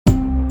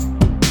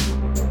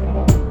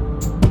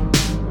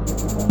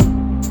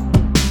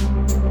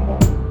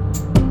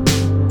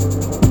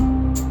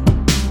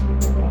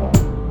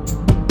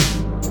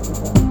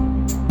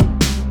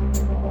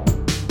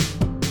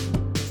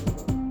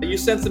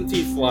sent some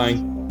teeth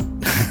flying.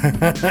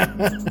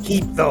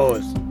 Keep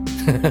those.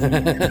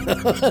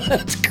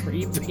 That's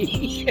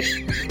creepy.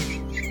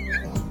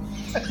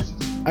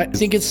 I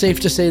think it's safe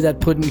to say that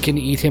Puddin can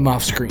eat him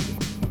off screen.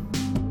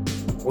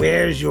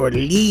 Where's your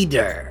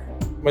leader?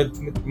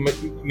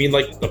 You mean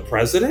like the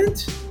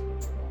president?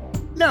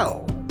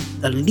 No,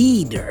 the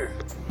leader.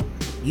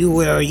 You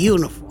wear a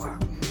uniform.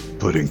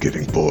 Puddin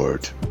getting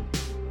bored.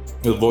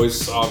 The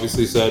voice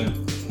obviously said,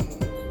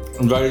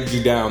 invited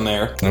you down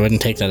there. I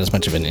wouldn't take that as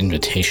much of an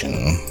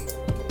invitation.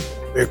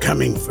 We're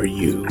coming for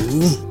you.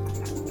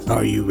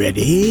 Are you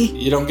ready?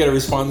 You don't get a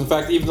response. In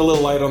fact, even the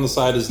little light on the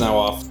side is now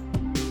off.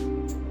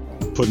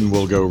 Puddin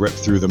will go rip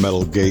through the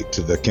metal gate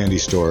to the candy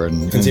store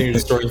and Continue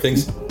destroying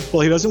things.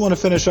 Well, he doesn't want to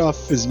finish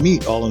off his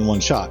meat all in one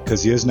shot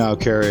because he is now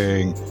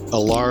carrying a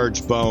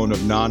large bone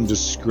of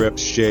nondescript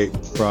shape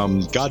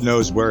from God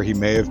knows where he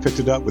may have picked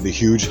it up with a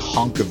huge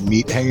hunk of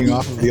meat hanging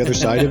off of the other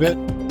side of it.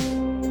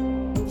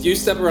 You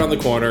step around the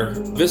corner.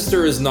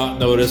 Vister is not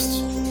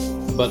noticed,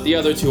 but the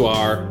other two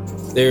are.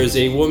 There's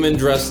a woman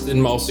dressed in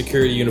mall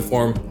security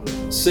uniform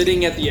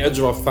sitting at the edge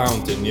of a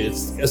fountain.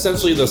 It's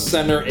essentially the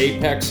center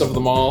apex of the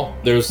mall.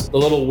 There's the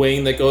little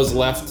wing that goes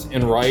left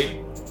and right.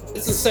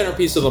 It's the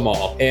centerpiece of the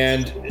mall.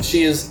 And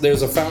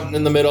there's a fountain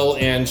in the middle,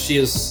 and she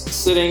is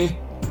sitting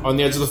on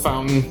the edge of the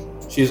fountain.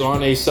 She's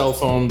on a cell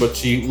phone, but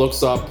she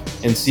looks up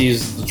and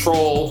sees the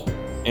troll,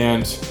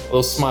 and a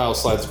little smile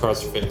slides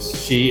across her face.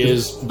 She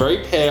is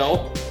very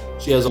pale.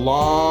 She has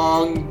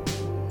long,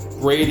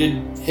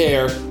 braided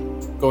hair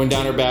going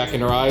down her back,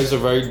 and her eyes are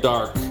very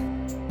dark.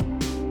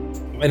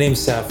 My name's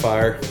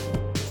Sapphire.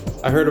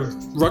 I heard of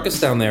ruckus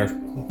down there.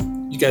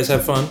 You guys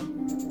have fun?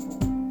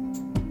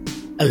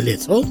 A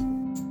little.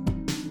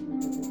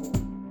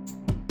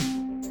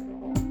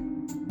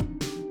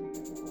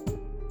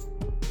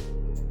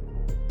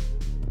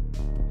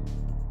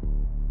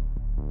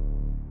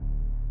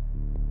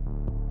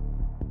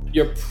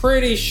 You're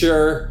pretty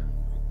sure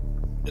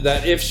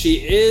that if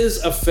she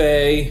is a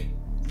fae,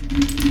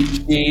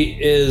 she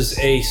is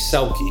a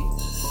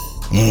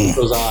Selkie.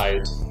 Those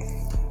eyes.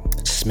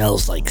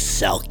 Smells like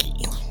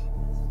Selkie.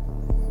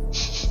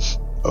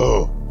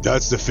 Oh,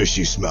 that's the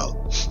fishy smell.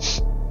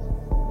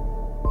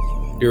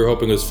 You were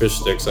hoping it was fish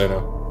sticks, I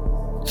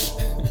know.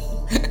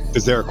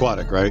 Because they're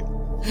aquatic, right?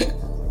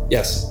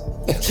 Yes.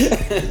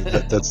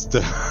 That's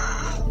the...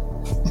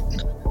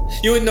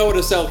 You would know what a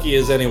Selkie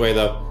is anyway,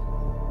 though.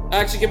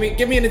 Actually,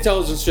 give me an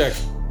intelligence check.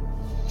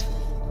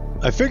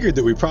 I figured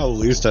that we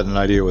probably just had an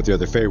idea what the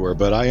other Fae were,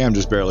 but I am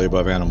just barely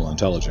above animal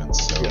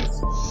intelligence. So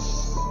Yes.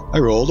 I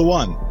rolled a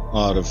 1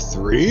 out of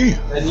 3.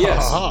 And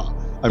yes. Ha-ha.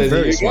 I'm Then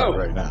very there you smart go.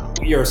 right now.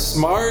 You're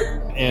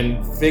smart,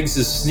 and Figs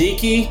is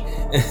sneaky.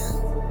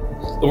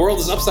 The world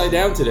is upside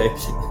down today.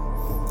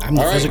 I'm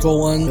the All right.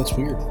 physical one. That's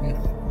weird.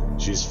 Yeah.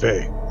 She's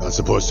Fae, not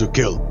supposed to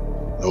kill.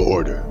 No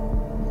order.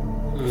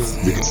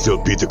 We can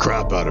still beat the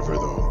crap out of her,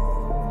 though.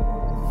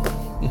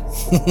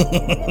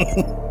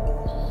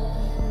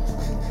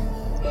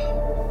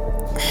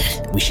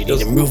 We should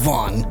either move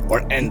on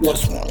or end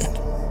this one.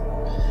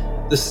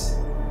 This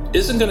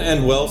isn't going to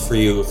end well for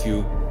you if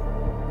you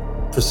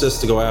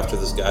persist to go after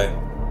this guy.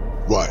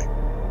 Why?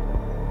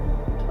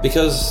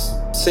 Because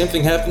same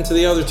thing happened to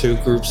the other two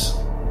groups.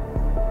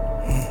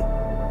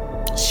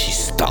 She's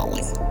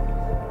stalling.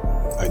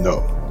 I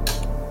know.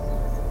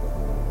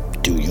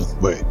 Do you?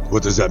 Wait,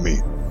 what does that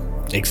mean?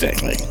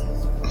 Exactly.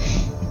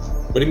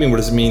 What do you mean? What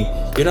does it mean?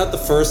 You're not the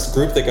first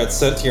group that got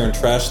sent here and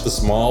trashed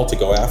this mall to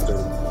go after.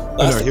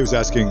 No, he was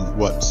asking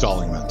what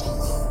stalling meant.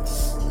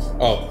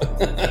 Oh.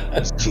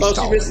 She's Well,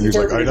 stalling. He was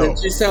like, I know.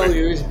 She's telling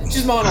you.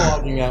 She's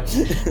monologuing now.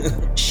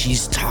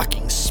 She's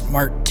talking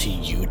smart to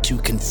you to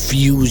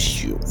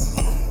confuse you.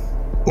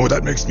 Oh,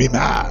 that makes me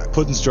mad.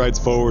 Puddin strides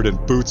forward and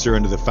boots her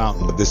into the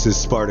fountain, but this is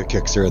Sparta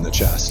kicks her in the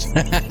chest.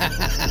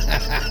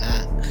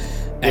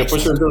 Yeah,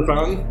 push her into the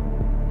fountain?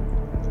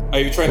 Are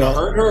you trying to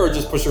hurt her or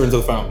just push her into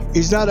the fountain?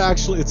 He's not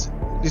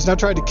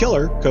trying to kill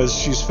her because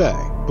she's Fae,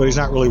 but he's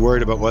not really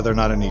worried about whether or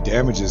not any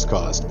damage is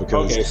caused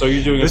because Okay, so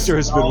you're doing Mister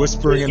has been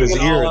whispering in his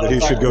ear that he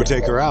should go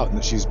take her out. out and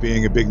that she's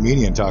being a big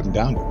meanie and talking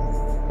down to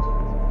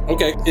him.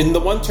 Okay, in the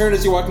one turn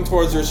as you're walking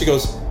towards her, she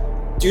goes,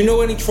 do you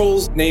know any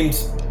trolls named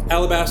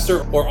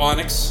Alabaster or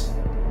Onyx?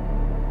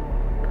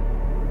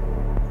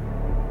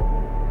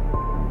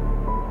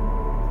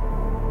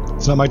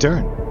 It's not my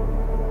turn.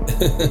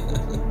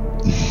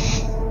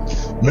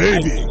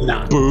 Maybe.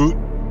 Not. Boot.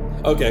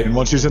 Okay, And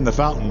once she's in the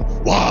fountain,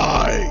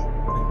 why?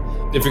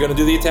 if you're gonna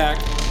do the attack,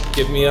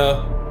 give me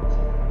a...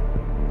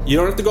 You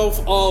don't have to go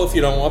all if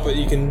you don't want, but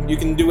you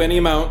can do any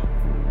amount.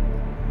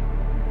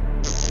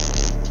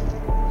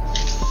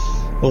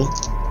 Well,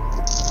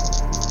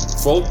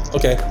 Full?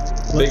 Okay.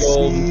 Big let's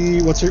old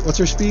see. What's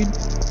her speed?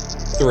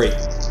 3.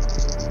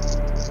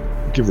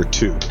 Give her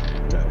 2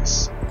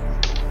 dice.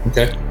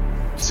 Okay.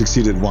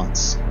 Succeeded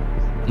once.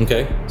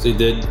 Okay, so you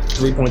did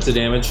 3 points of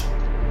damage.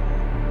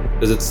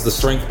 Because it's the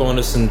strength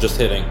bonus and just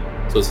hitting.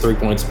 So it's 3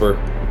 points per.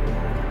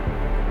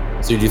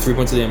 So you do 3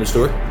 points of damage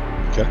to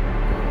her. Okay.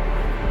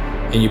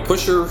 And you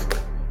push her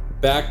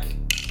back.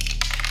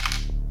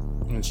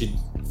 And she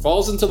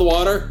falls into the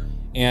water,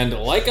 and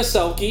like a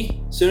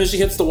Selkie, as soon as she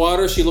hits the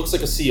water, she looks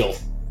like a seal.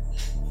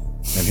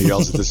 And he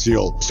yells at the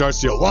seal. Start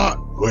seal. What?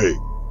 Wait.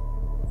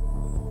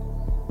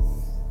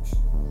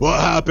 What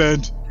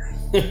happened?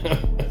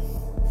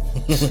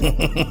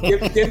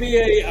 Give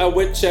me a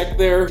wit check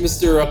there,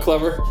 Mr.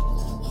 Clever.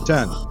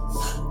 10.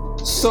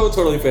 So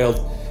totally failed.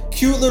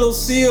 Cute little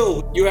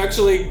seal. You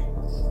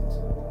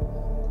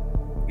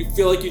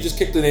feel like you just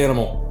kicked an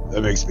animal.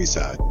 That makes me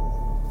sad.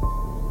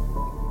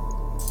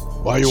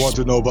 Why you want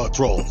to know about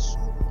trolls?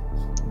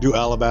 Do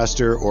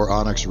Alabaster or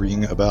Onyx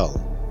ring a bell?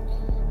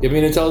 Give me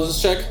an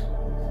intelligence check.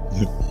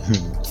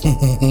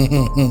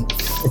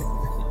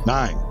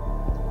 9.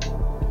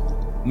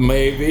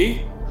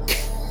 Maybe.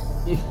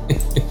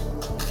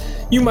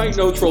 You might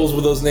know trolls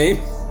with those names.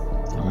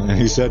 And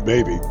he said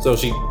baby. So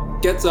she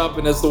gets up,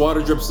 and as the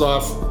water drips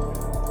off,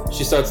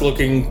 she starts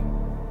looking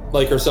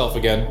like herself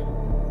again.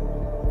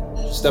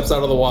 She steps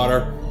out of the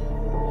water.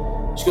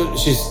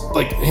 She's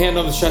like, hand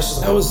on the chest.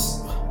 She's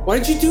like, why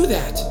did you do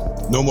that?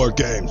 No more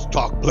games.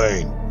 Talk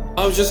plain.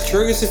 I was just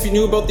curious if you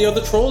knew about the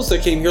other trolls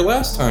that came here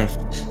last time.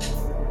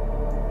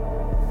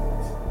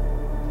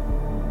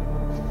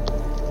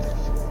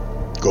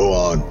 Go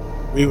on.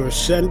 We were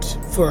sent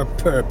for a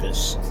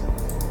purpose.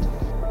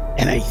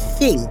 And I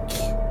think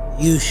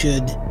you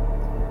should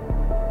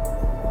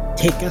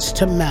take us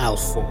to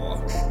Malfour.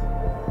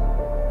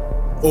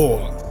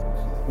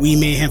 Or we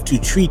may have to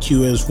treat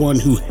you as one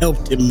who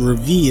helped him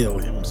reveal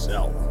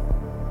himself.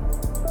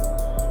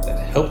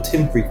 That helped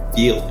him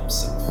reveal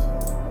himself.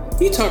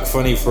 You talk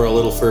funny for a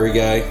little furry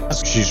guy.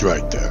 She's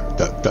right there.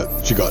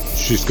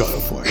 She's got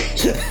a point.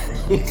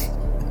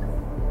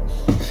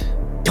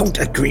 Don't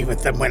agree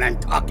with them when I'm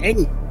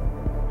talking.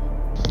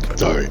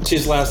 Sorry.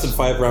 She's lasted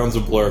 5 rounds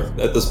of Blur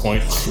at this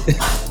point.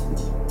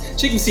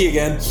 She can see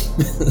again.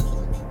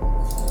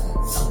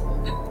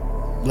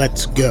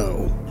 Let's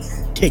go.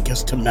 Take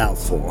us to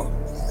Malfour.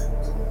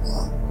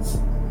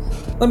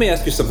 Let me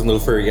ask you something, little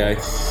furry guy.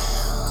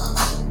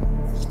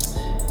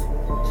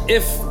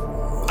 If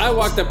I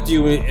walked up to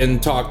you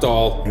and talked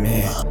all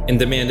and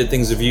demanded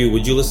things of you,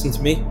 would you listen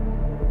to me?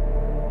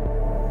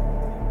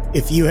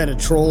 If you had a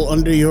troll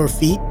under your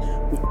feet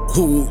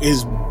who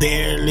is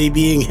barely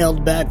being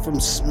held back from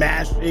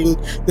smashing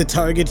the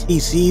target he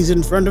sees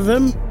in front of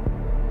him,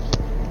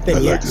 then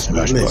I'd like to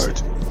smash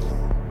part.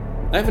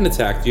 I haven't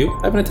attacked you.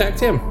 I haven't attacked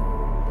him.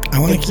 I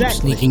want to keep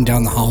Exactly. sneaking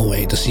down the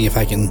hallway to see if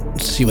I can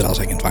see what else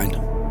I can find.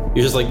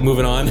 You're just like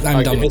moving on.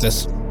 I'm done with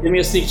this. Give me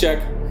a sneak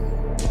check.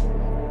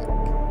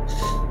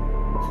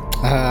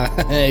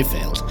 I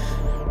failed.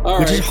 All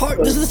Which right. is hard.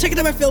 This is the second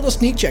time I failed a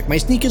sneak check. My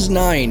sneak is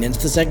 9, and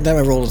it's the second time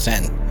I rolled a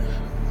 10.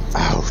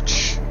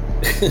 Ouch.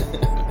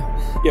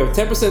 You have a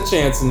 10%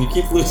 chance, and you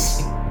keep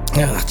losing.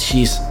 Ah,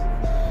 jeez.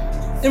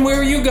 And where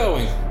are you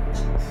going?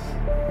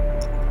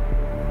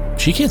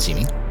 She can't see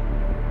me.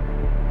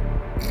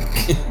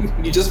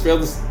 You just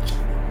failed this.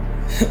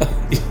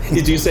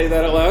 Did you say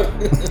that out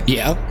loud?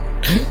 Yeah.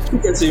 You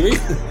can't see me.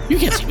 You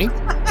can't see me.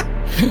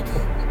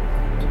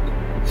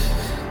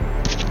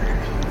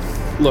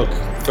 Look,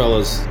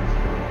 fellas.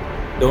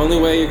 The only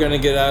way you're gonna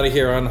get out of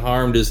here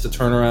unharmed is to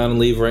turn around and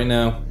leave right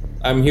now.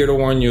 I'm here to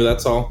warn you,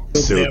 that's all.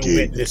 Bear Silky.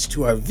 witness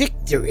to our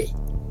victory.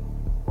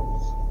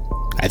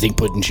 I think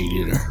Puddin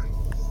cheated her.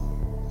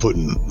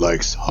 Puddin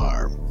likes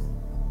harm.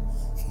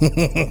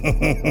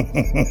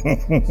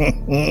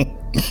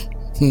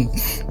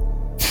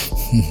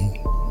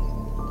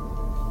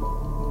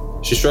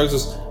 She shrugs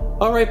us.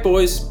 All right,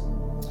 boys.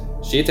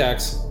 She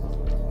attacks.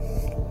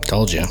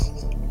 Told you.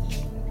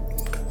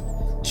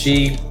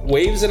 She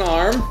waves an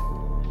arm,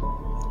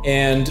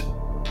 and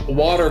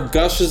water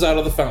gushes out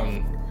of the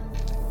fountain.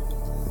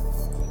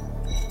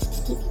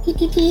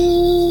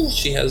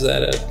 She has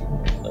that at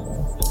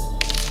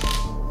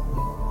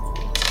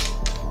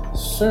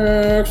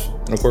 6.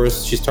 And of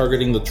course, she's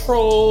targeting the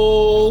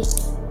troll.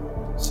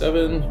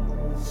 7.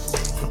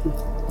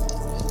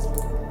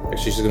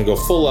 Actually, she's gonna go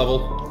full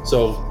level.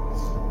 So,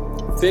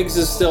 Figs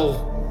is still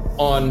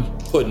on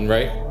Puddin',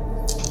 right?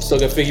 Still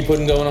got Figgy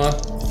Puddin' going on?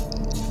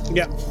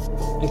 Yeah.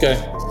 Okay.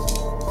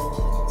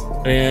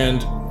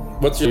 And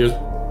what's your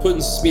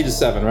Puddin's speed is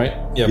 7, right?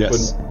 Yeah,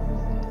 Yes. Puddin'.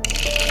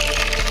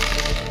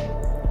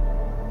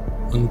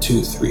 1,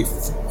 2, 3,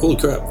 4. Holy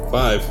crap,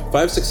 5.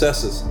 5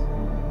 successes.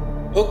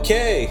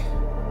 Okay.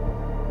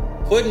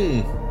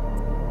 Puddin',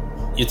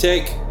 you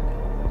take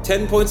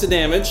 10 points of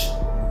damage,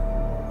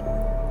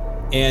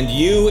 and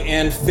you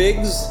and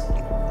Figs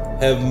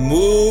have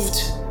moved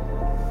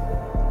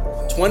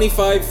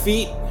 25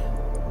 feet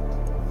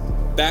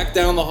back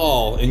down the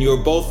hall, and you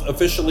are both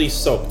officially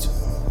soaked.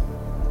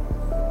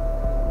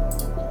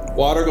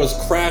 Water goes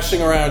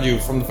crashing around you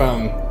from the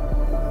fountain.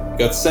 You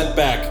got sent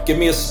back. Give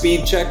me a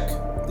speed check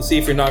to see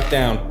if you're knocked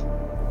down.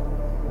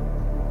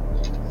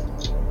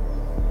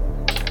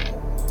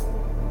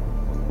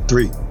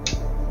 3.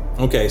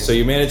 Okay, so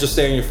you managed to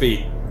stay on your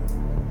feet.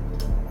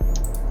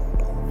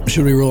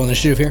 Should we roll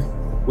initiative here?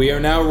 We are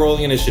now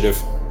rolling initiative.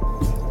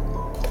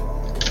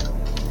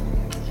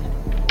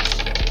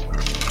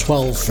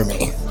 12 for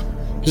me.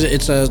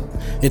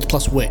 It's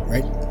plus wit,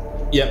 right?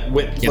 Yep,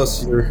 wit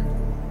plus your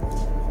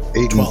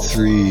 8 12. and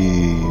 3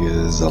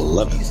 is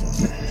 11.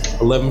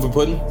 11 for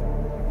Puddin'.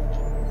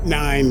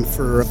 9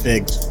 for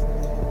Figs.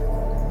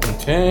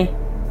 Okay.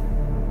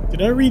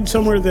 Did I read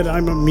somewhere that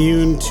I'm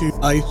immune to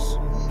ice,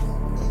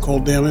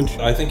 cold damage?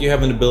 I think you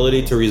have an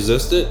ability to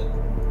resist it.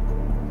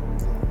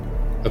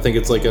 I think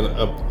it's like an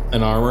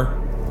armor.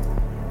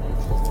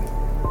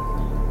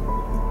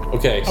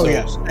 Okay. Oh,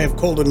 yes. I have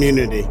cold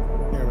immunity.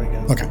 There we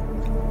go. Okay.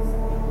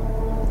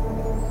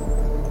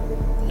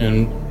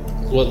 And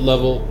what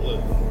level?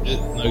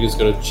 I'm just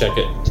gonna check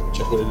it.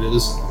 Check what it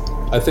is.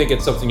 I think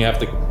it's something you have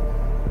to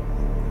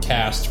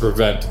cast to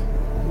prevent.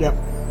 Yep.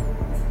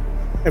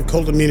 I have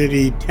cold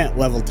immunity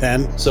level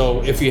 10.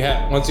 So if you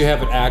have, once you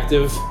have it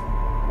active,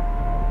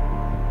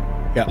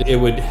 Yeah. it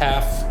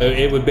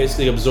would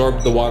basically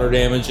absorb the water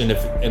damage,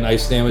 and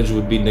ice damage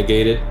would be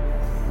negated.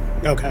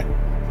 Okay.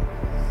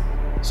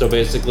 So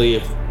basically,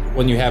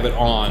 when you have it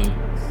on,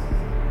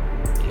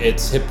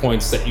 it's hit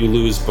points that you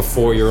lose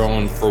before your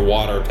own for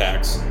water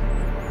attacks.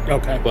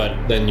 Okay. But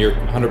then you're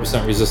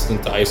 100%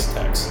 resistant to ice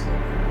attacks.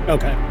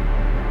 Okay.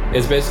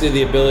 It's basically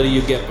the ability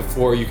you get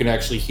before you can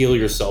actually heal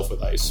yourself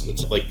with ice,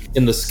 which, like,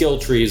 in the skill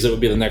trees, it would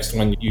be the next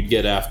one you'd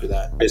get after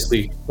that.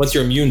 Basically, once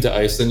you're immune to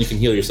ice, then you can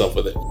heal yourself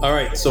with it. All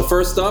right, so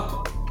first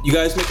up, you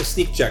guys make a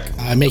sneak check.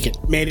 I make it.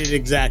 Made it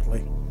exactly.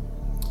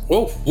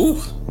 Whoa,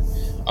 woo.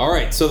 All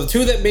right, so the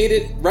two that made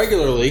it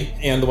regularly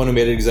and the one who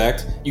made it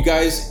exact, you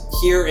guys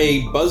hear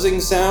a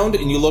buzzing sound,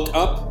 and you look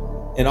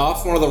up, and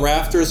off one of the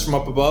rafters from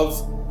up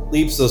above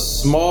leaps a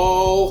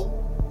small...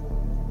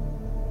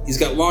 He's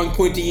got long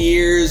pointy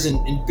ears and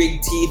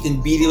big teeth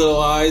and beady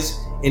little eyes,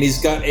 and he's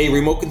got a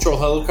remote control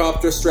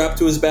helicopter strapped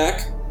to his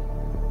back.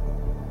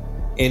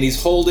 And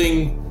he's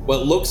holding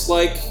what looks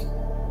like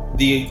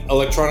the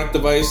electronic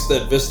device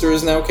that Vista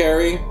is now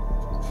carrying,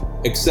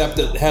 except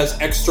it has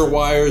extra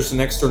wires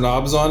and extra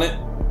knobs on it.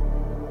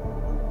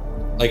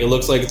 Like, it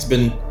looks like it's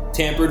been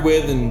tampered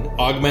with and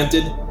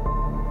augmented.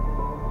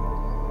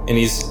 And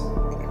he's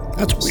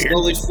That's weird.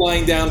 slowly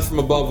flying down from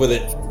above with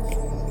it.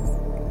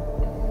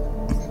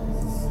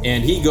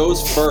 And he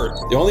goes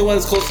first. The only one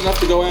that's close enough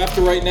to go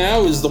after right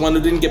now is the one who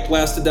didn't get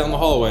blasted down the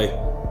hallway.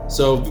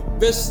 So,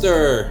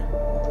 Vister,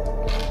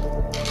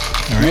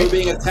 All you're right.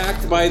 being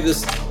attacked by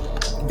this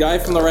guy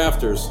from the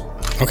rafters.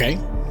 Okay.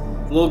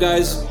 Little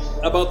guy's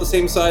about the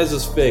same size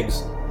as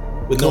Figs,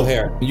 with no Cool.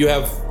 hair. You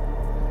have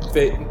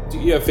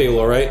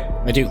Phalor, right?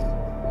 I do.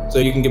 So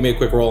you can give me a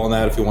quick roll on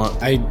that if you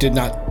want. I did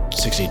not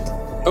succeed.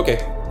 Okay.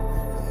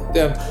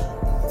 Yeah.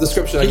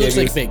 Description I He gave looks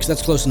you. like Figs.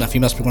 That's close enough. He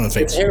must be one of the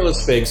It's Figs.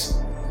 hairless Figs.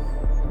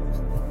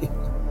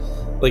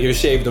 Like, if you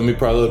shaved him, he'd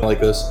probably look like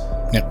this.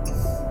 Yep.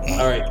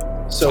 All right.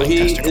 So he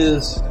Fantastic.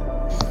 is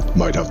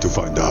Might have to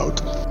find out.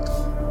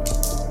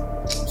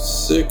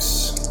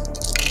 6.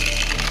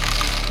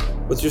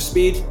 What's your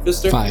speed,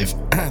 Vister? 5.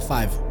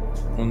 5.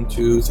 1,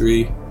 2,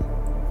 3,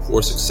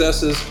 4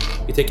 successes.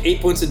 You take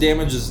 8 points of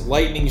damage as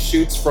lightning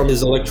shoots from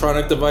his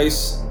electronic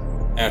device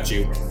at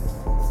you.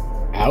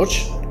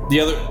 Ouch.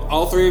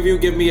 All three of you,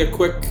 give me a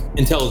quick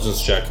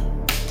intelligence check.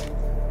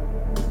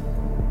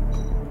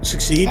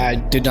 Succeed. I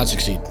did not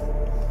succeed.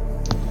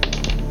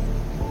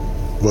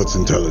 What's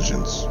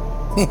intelligence?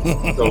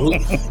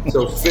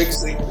 So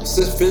Fizz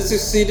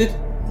succeeded.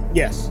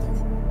 Yes.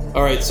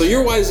 All right. So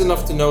you're wise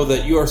enough to know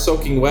that you are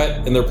soaking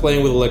wet and they're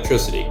playing with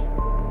electricity,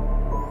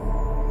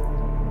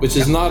 which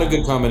is not a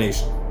good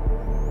combination.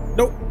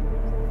 Nope.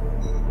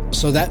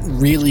 So that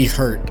really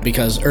hurt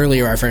because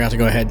earlier I forgot to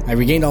go ahead. I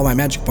regained all my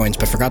magic points,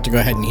 but forgot to go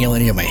ahead and heal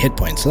any of my hit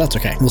points. So that's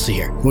okay. We'll see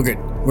here. We're good.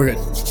 We're good.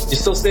 You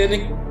still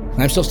standing?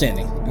 I'm still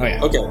standing. Oh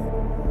yeah. Okay.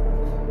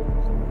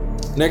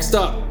 Next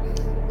up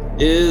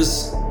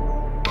is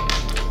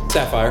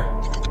Sapphire.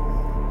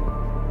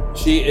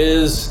 She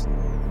is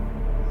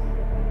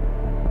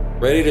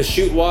ready to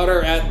shoot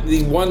water at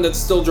the one that's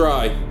still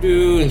dry.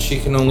 And she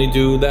can only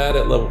do that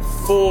at level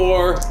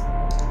 4.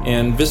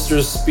 And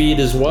Vista's speed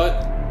is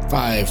what?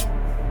 5.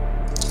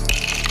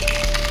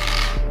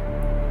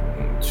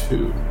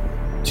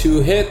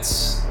 2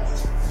 hits.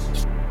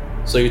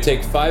 So you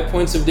take 5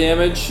 points of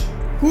damage.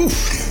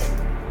 Oof.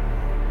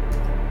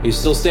 Are you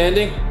still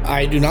standing?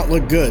 I do not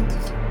look good.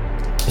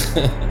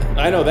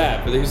 I know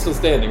that, but you're still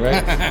standing,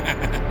 right?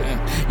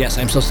 Yes,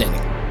 I'm still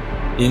standing.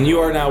 And you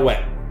are now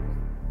wet.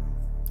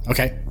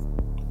 Okay.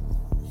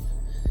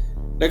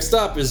 Next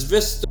up is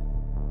Vista.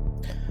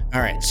 All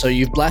right. So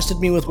you've blasted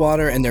me with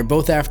water, and they're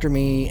both after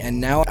me. And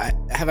now,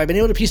 have I been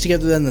able to piece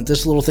together then that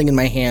this little thing in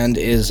my hand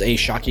is a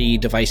shocky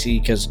devicey?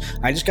 Because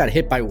I just got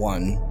hit by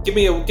one. Give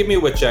me a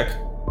wit check.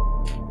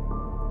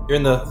 You're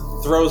in the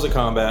throes of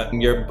combat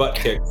and your butt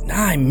kicked. Nah,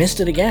 I missed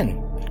it again.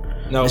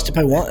 No. Missed it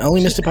by one. I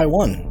only missed it by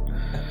one.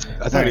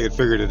 I thought he had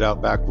figured it out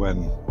back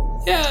when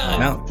Yeah.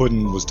 No,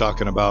 Puddin was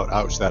talking about,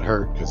 ouch, that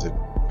hurt, because it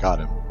got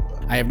him.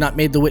 I have not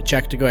made the wit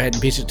check to go ahead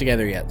and piece it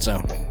together yet.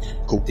 So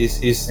Cool. He's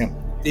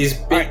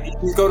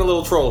going a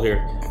little troll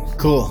here.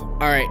 cool.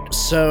 All right.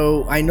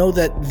 So I know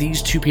that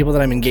these two people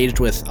that I'm engaged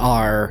with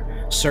are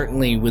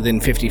certainly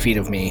within 50 feet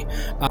of me.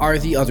 Are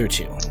the other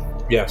two?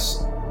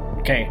 Yes.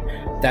 Okay,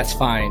 that's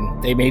fine.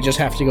 They may just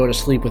have to go to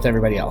sleep with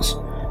everybody else.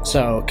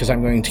 So, because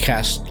I'm going to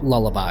cast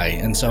Lullaby,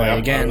 and so Yeah,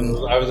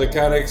 I was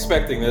kind of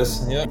expecting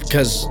this. Yeah.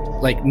 because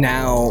like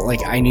now,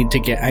 like I need to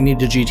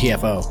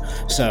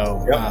GTFO.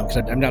 So, Yep.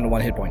 because I'm down to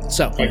 1 hit point.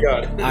 So, My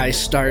God. I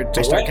start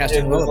Wet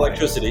casting and there's Lullaby.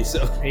 electricity.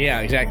 So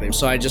Yeah, exactly.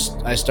 So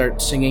I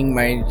start singing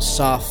my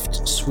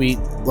soft, sweet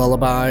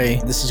lullaby.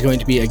 This is going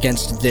to be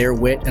against their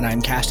wit, and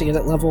I'm casting it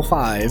at level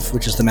 5,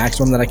 which is the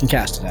maximum that I can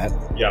cast it at.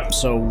 yeah.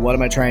 So what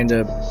am I trying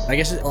to? I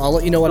guess I'll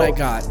let you know what I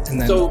got,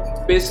 and then So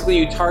basically,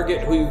 you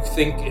target who you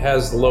think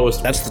has the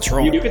lowest. that's the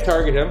troll. You can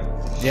target him.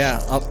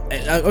 Yeah.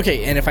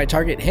 Okay. And if I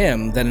target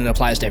him, then it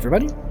applies to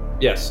everybody.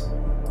 Yes.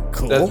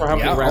 Cool. That's for how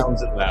many Yeah,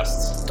 rounds it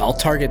lasts. I'll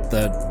target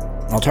the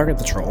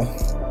troll.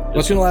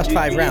 What's going to last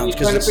 5 rounds?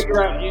 You're trying to Because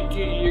figure out.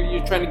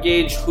 You're trying to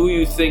gauge who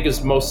you think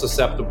is most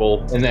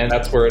susceptible, and then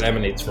that's where it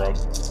emanates from.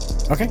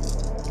 okay.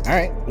 All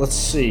right. Let's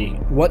see.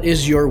 What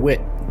is your wit?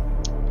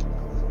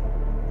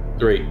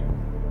 3.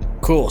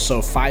 Cool.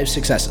 So 5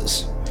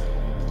 successes.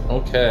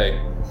 Okay.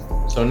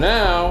 So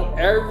now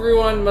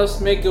everyone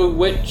must make a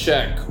wit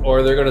check,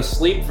 or they're gonna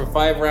sleep for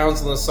 5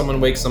 rounds unless someone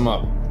wakes them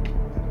up.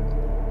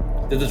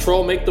 Did the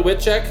troll make the wit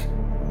check?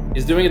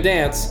 He's doing a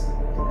dance.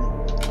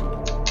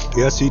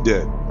 Yes, he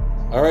did.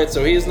 All right,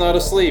 so he's not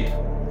asleep.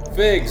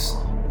 Figs.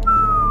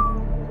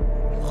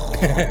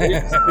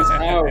 Figs is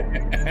out.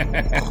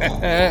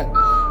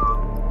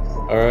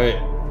 All right.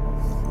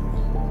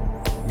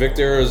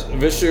 Vischer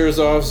is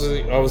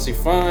obviously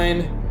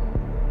fine.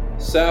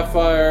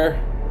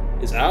 Sapphire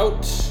is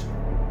out.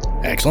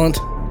 Excellent.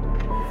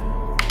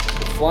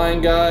 The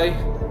flying guy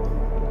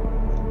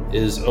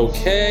is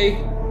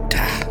okay.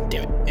 Damn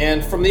it.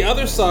 And from the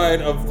other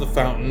side of the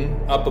fountain,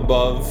 up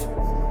above,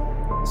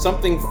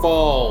 something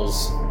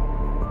falls.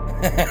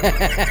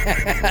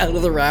 Out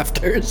of the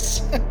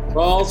rafters.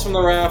 Falls from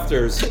the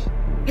rafters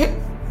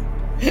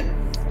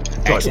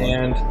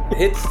Excellent. and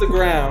hits the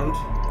ground.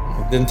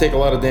 Didn't take a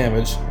lot of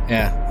damage.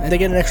 Yeah. And they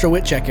get an extra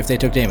wit check if they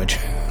took damage.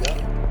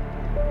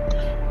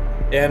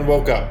 And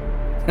woke up.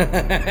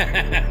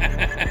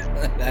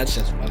 That's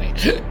just funny.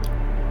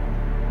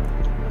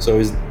 So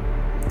he's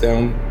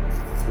down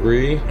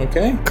 3.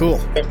 Okay. Cool.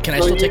 Can I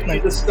So still take my?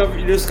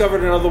 you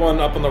discovered another one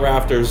up on the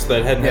rafters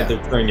that hadn't had Yeah.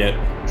 their turn yet.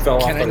 Fell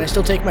off. Can I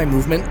still take my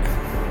movement?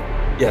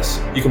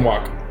 Yes, you can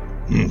walk.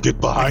 Get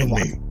behind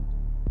me.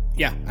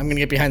 Yeah, I'm gonna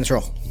get behind the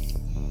troll.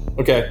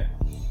 Okay.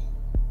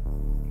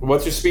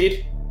 What's your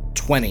speed?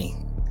 20.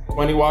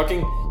 20 walking?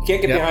 You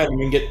can't get Yep. behind him.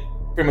 You can get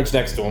pretty much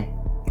next to him.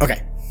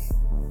 Okay.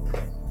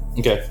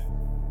 Okay.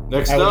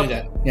 Next I will up do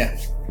that. Yeah.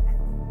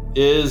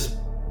 is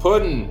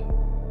Puddin'.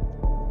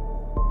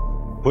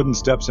 Puddin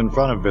steps in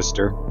front of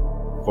Vischer,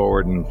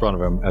 forward in front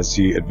of him, as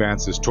he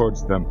advances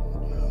towards them.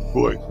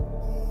 Boy,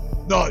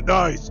 not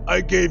nice.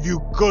 I gave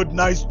you good,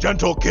 nice,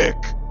 gentle kick.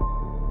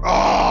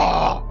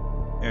 Ah!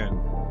 And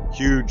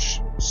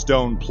huge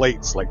stone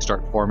plates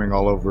start forming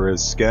all over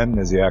his skin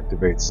as he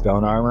activates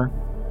stone armor.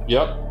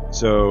 Yep.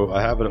 So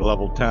I have it at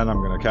level 10. I'm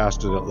going to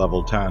cast it at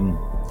level 10,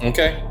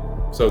 Okay.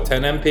 So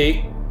 10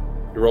 MP.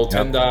 You roll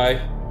 10 Yep. die.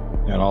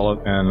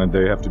 and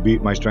they have to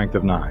beat my strength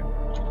of 9.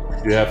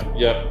 You have,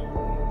 yep.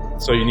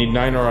 So you need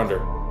 9 or under.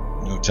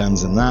 No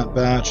 10s in that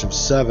batch of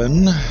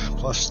 7,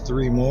 plus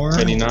 3 more.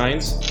 Any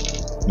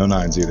 9s? No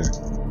 9s either.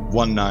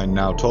 1 9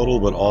 now total,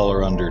 but all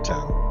are under 10.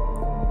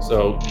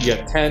 So you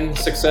get 10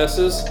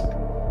 successes.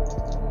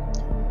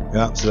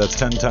 Yeah, so that's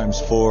 10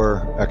 times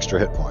 4 extra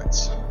hit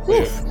points. So you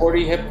have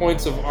 40 hit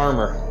points of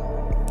armor.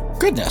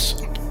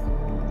 Goodness.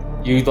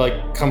 You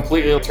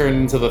completely turn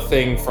into the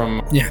thing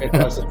from Yeah.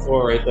 Fantastic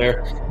Four right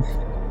there.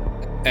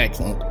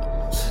 Excellent.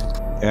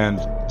 And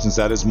since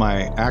that is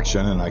my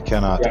action and I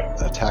cannot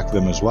attack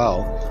them as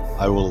well,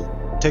 I will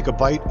take a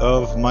bite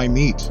of my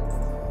meat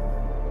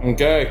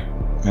Okay.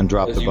 and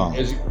drop the bone.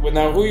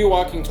 Now, who are you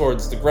walking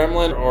towards? The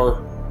gremlin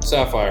or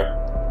Sapphire?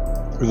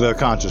 The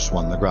conscious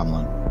one, the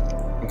gremlin.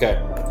 Okay.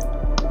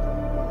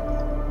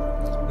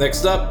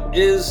 Next up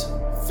is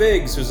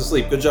Figs, who's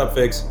asleep. Good job,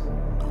 Figs.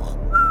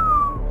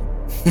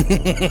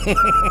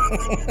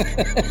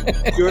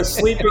 You're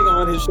sleeping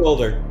on his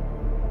shoulder.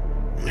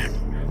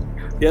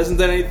 He hasn't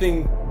done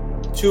anything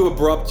too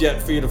abrupt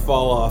yet for you to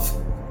fall off.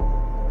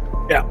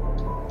 Yeah.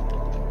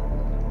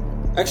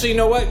 Actually, you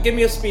know what? Give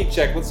me a speed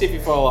check. Let's see if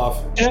you fall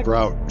off.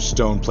 Sprout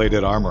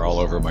stone-plated armor all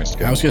over my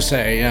skin. I was gonna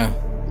say, yeah.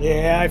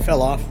 Yeah, I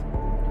fell off.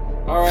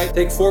 All right,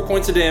 take 4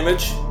 points of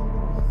damage.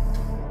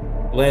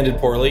 Landed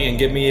poorly, and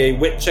give me a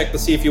wit check to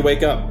see if you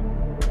wake up.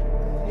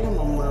 Damn,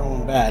 I'm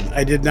rolling bad.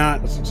 I did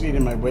not succeed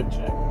in my wit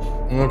check.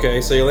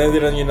 Okay, so you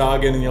landed on your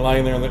noggin, and you're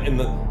lying there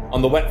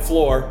on the wet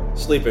floor,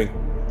 sleeping.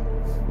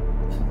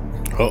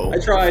 Oh. I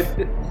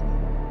tried.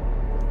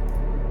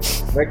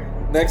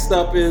 Next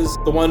up is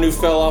the one who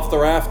fell off the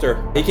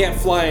rafter. He can't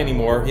fly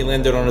anymore. He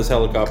landed on his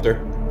helicopter.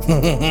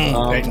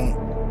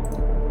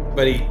 Excellent.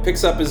 But he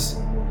picks up his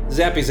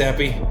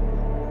zappy,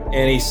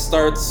 and he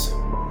starts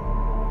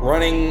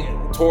running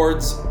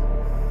towards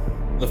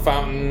the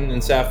fountain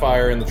and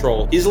Sapphire and the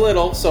troll. He's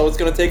little, so it's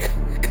going to take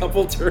a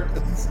couple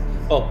turns.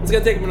 Well, it's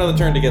going to take him another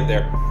turn to get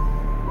there.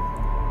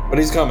 But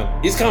he's coming.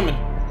 He's coming.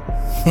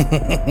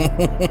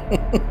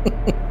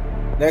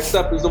 Next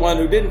up is the one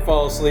who didn't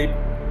fall asleep,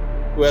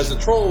 who has a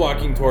troll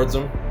walking towards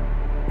him.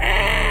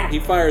 He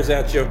fires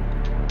at you.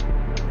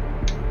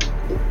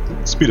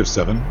 Speed of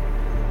 7.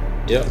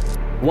 Yep.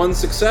 1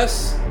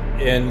 success,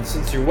 and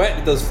since you're wet,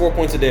 it does 4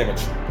 points of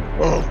damage.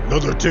 Oh,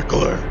 another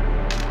tickler.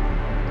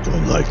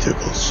 Don't like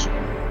tickles.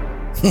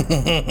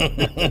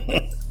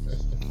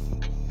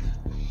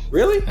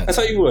 Really? I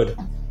thought you would.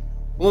 I'm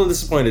a little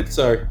disappointed,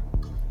 sorry.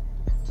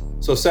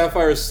 So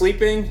Sapphire is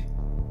sleeping,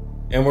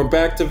 and we're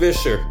back to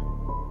Vischer.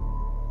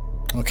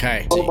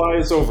 Okay. Lullaby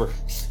is over.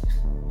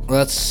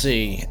 Let's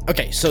see.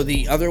 Okay, so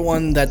the other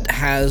one that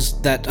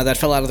has that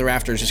fell out of the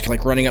rafters, just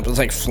like running up, it's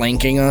like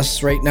flanking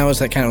us right now. Is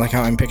that kind of like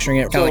how I'm picturing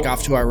it? Kind of like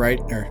off to our right,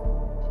 or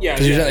Yeah,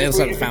 because usually if it's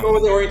we, not a if you fountain. go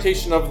with the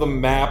orientation of the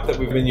map that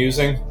we've been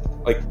using,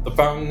 like the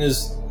fountain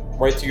is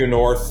right to your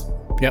north.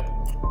 Yep.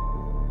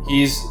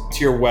 He's to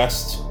your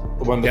west,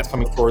 the one that's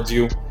coming towards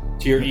you.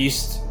 To your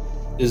east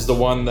is the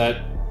one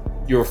that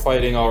you were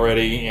fighting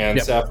already,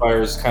 and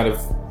Sapphire is kind of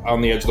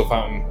on the edge of the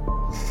fountain.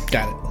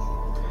 Got it.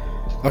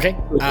 Okay.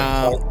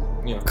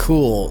 Yeah.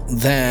 Cool.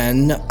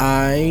 Then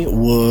I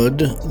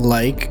would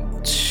like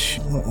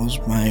to... What was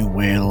my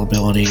whale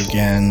ability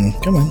again?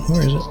 Come on,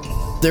 where is it?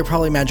 They're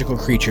probably magical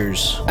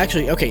creatures.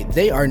 Actually, okay,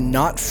 they are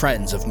not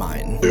friends of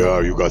mine. Yeah,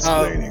 you got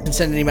explaining. Can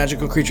send any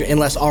magical creature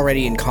unless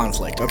already in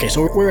conflict. Okay,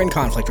 so we're in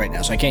conflict right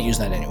now, so I can't use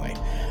that anyway.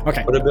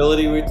 Okay. What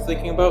ability were you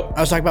thinking about? I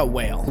was talking about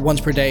whale.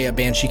 Once per day, a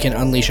banshee can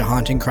unleash a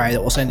haunting cry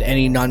that will send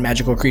any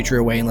non-magical creature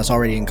away unless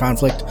already in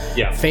conflict.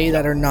 Yeah. Fae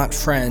that are not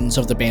friends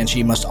of the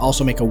banshee must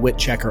also make a wit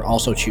check or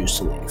also choose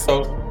to leave.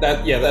 So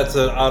that's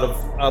a out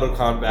of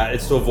combat.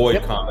 It's to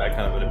avoid combat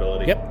kind of an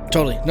ability. Yep,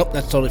 totally. Nope,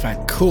 that's totally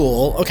fine.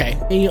 Cool. Okay.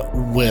 I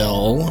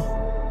will.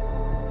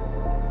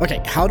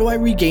 Okay, how do I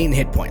regain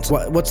hit points?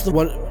 How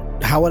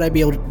would I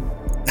be able to...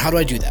 How do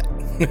I do that?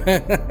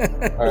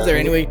 Is there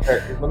any way?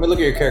 Let me look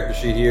at your character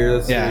sheet here.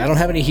 Let's see. I don't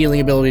have any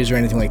healing abilities or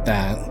anything like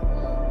that.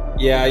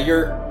 Yeah,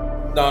 you're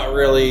not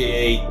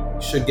really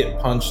should get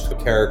punched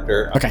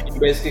character. Okay. You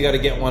basically got to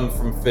get one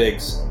from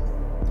Figs.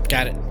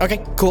 Got it.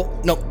 Okay, cool.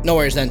 No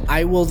worries then.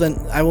 I will then,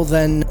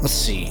 let's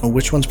see.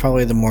 Which one's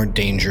probably the more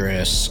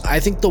dangerous? I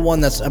think the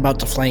one that's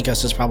about to flank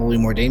us is probably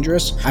more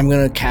dangerous. I'm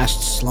going to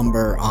cast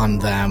Slumber on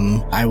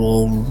them. I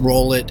will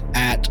roll it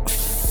at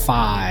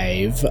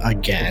 5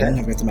 again. Okay.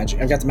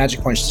 I've got the magic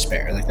points to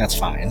spare. Like, that's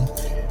fine.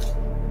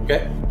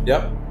 Okay.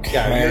 Yep.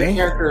 Yeah, Okay. your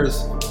character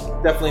is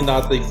definitely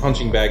not the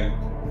punching bag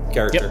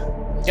character.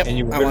 Yep. And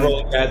you've been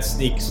rolling bad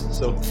sneaks,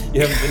 so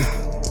you haven't been...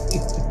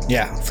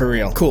 Yeah, for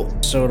real. Cool.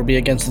 So it'll be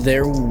against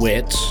their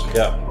wit.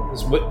 Yeah.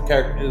 This wit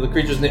character, the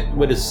creature's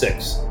wit is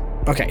 6.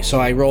 Okay, so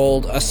I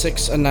rolled a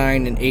 6, a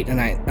 9, an 8, a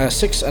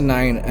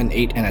 9, an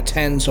 8, and a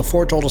 10. So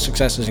 4 total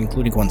successes,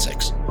 including 1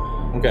 6.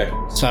 Okay.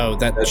 So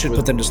that should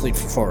put them to sleep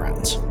for 4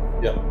 rounds.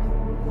 Yep.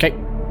 Okay.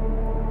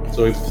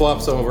 So he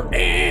flops over.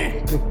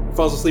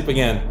 Falls asleep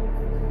again.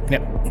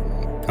 Yep.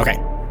 Okay.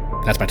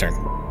 That's my turn.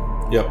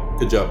 Yep.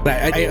 Good job.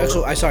 But I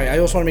also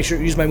want to make sure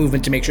use my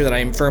movement to make sure that I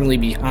am firmly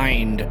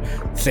behind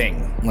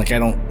Thing. Like I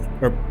don't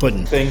or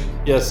Puddin. Thing.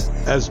 Yes.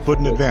 As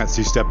Puddin advanced,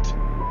 he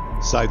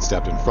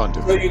sidestepped in front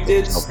of So him. you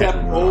did No step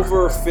pain in the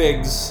over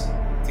Figs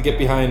to get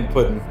behind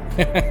Puddin.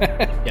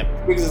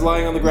 Yep. Figs is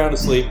lying on the ground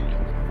asleep.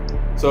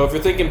 So if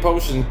you're thinking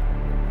potion,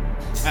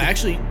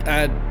 Actually,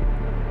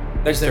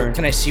 next turn.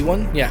 can I see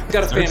one? Yeah. He's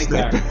got a fanny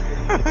pack.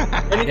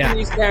 Anything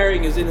he's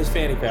carrying is in his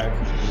fanny pack.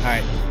 All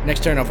right.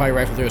 Next turn, I'll probably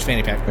rifle through his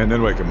fanny pack. And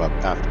then wake him up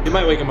after. You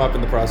might wake him up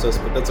in the process,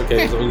 but that's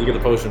okay as long as you get the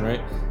potion,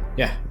 right?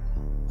 Yeah.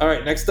 All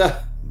right. Next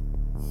up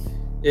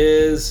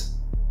is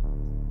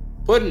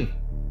Puddin.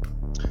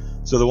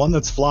 So the one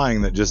that's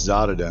flying that just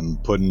dotted him,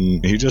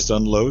 he just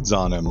unloads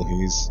on him.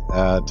 He's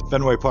at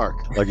Fenway Park.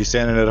 Like he's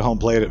standing at a home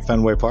plate at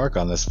Fenway Park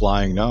on this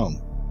flying gnome.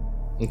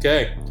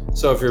 Okay.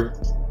 So if you're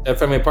at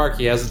Fenway Park,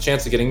 he has a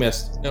chance of getting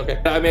missed. Okay.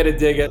 I made a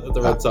dig at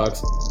the Red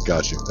Sox.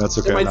 Got you. That's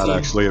okay. My I'm not team.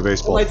 actually a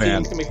baseball My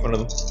fan. team can make fun of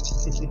them.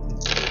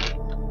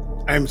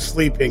 I'm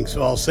sleeping,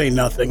 so I'll say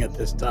nothing at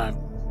this time.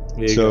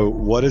 There you So go.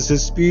 what is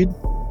his speed?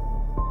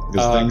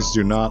 Because things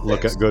do not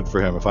look 6. good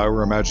for him. If I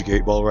were a Magic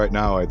 8-Ball right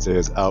now, I'd say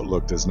his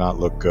outlook does not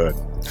look good.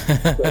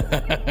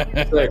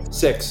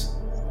 6.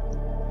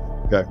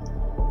 Okay.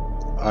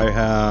 I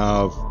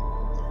have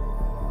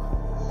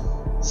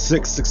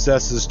 6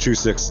 successes, 2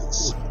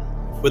 sixes.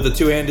 With the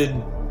two-handed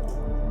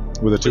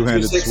With a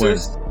two-handed swing.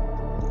 sixes.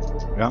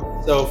 Yeah.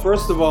 So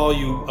first of all,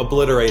 you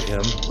obliterate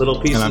him. Little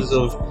pieces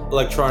of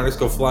electronics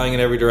go flying in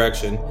every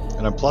direction.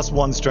 And I'm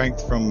 +1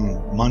 strength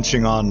from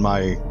munching on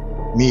my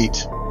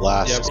meat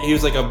last. Yep, he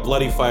was like a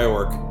bloody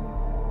firework.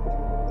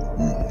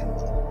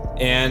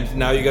 And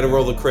now you got to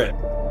roll the crit.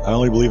 I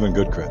only believe in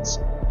good crits.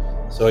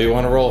 So you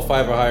want to roll a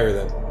 5 or higher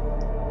then.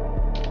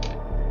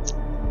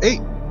 8.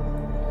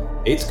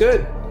 8's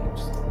good.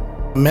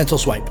 Mental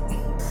swipe.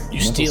 You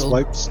Mental steal.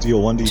 swipe,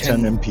 steal 1d10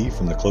 10. MP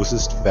from the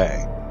closest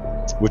Fae.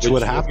 Which Which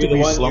would have would to be the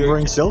be one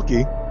Slumbering you're-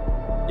 Silky.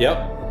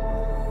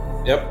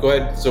 Yep. Go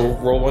ahead. So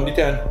roll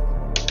 1d10.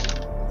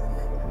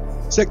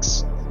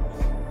 6.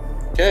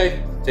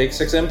 Okay. Take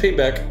 6 MP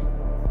back.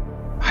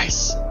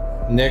 Nice.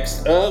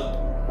 Next up,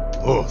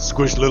 Oh,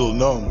 squish little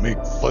gnome, make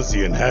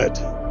fuzzy and head.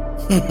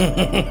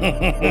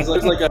 it's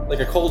like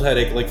a cold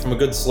headache, like from a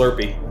good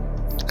Slurpee.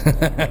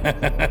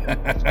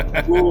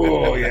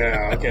 Ooh,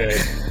 yeah, okay.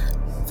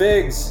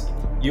 Figs,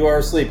 you are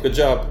asleep. Good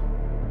job.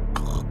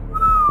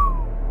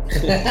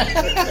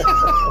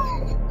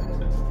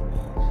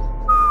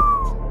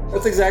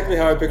 That's exactly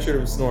how I pictured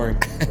him snoring.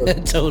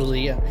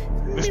 Totally, yeah.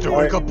 Mr.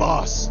 Wake Up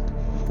Boss.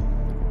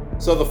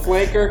 So the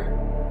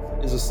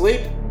flanker is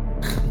asleep.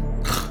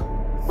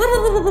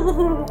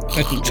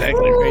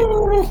 Exactly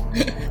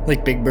right.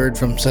 Like Big Bird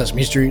from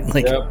Sesame Street.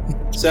 Like,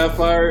 Yep.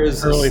 Sapphire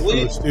is Early from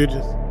the asleep.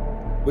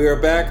 Stooges. We are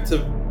back to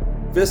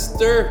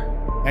Vister.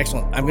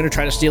 excellent. I'm gonna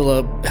try to steal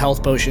a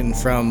health potion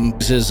from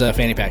his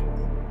fanny pack.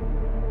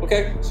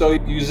 Okay, so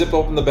you zip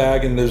open the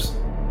bag and there's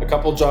a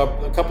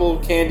couple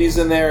candies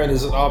in there, and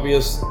there's an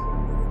obvious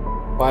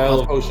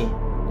vial of potion.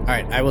 All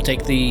right, I will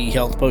take the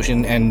health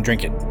potion and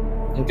drink it.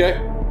 Okay.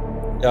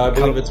 I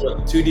believe it's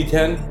what,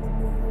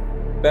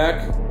 2d10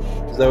 back?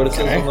 Is that what it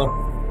says Okay. on the...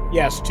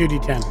 Yes,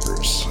 2d10.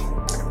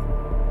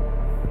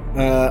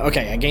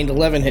 Okay, I gained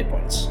 11 hit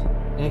points.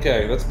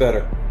 Okay, that's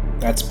better.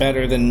 That's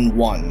better than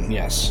 1.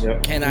 Yes.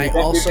 Yep. Can I You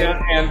can- also?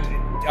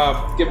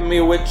 and give me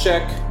a wit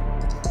check.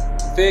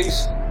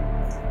 Figs.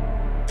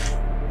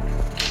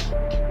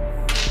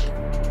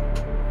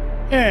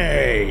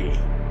 Hey!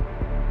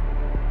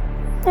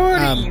 What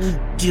are you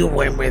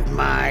doing with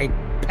my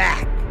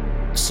pack?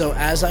 So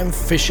as I'm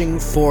fishing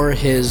for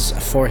his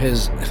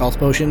health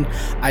potion,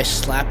 I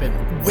slap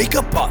him. Wake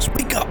up, boss!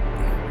 Wake up!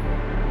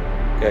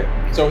 Okay,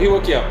 so he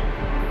woke you up.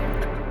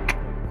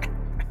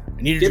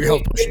 I needed your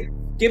health potion.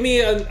 Give me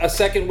a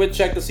second wit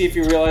check to see if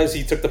you realize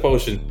he took the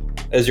potion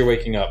as you're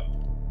waking up.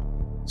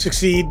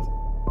 Succeed.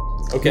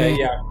 Okay,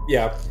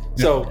 yeah.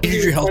 So I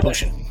needed your health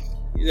potion.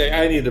 Yeah,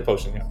 I needed a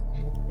potion. Yeah,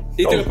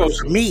 he took a For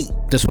potion. me.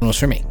 This one was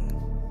for me.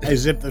 I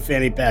zip the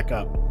fanny pack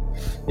up.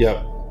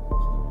 Yep.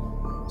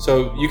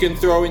 So you can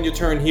throw in your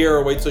turn here,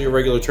 or wait till your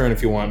regular turn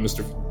if you want,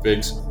 Mr.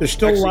 Biggs. There's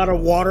still Actually- a lot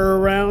of water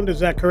around, is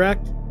that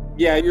correct?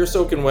 Yeah, you're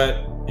soaking wet,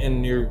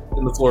 and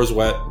the floor's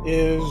wet.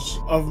 Is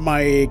of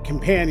my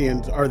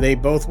companions, are they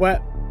both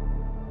wet?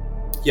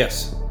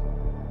 Yes,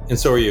 and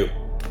so are you.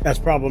 That's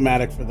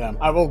problematic for them.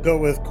 I will go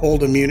with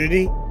cold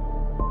immunity.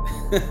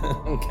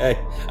 Okay,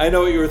 I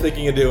know what you were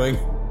thinking of doing.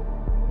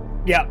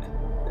 Yeah.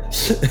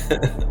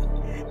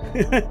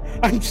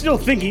 I'm still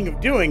thinking of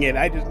doing it.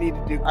 I just need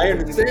to do cold I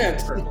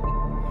understand.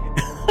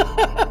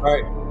 All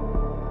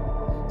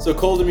right. So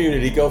cold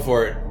immunity, go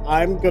for it.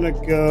 I'm gonna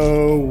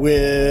go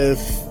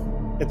with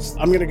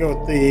I'm gonna go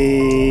with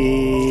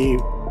the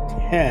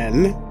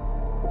 10.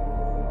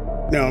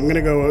 No, I'm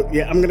gonna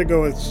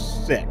go with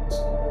 6.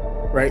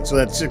 Right, so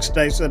that's 6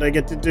 dice that I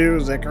get to do,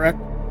 is that correct?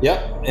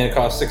 Yep, and it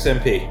costs 6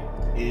 MP.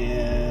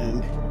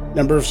 And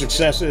number of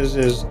successes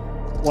is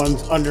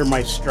one's under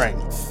my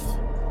strength.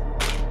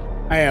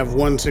 I have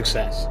 1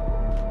 success.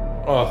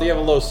 Oh, you have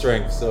a low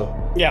strength, so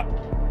Yeah.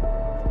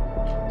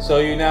 so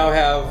you now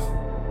have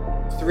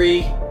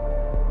 3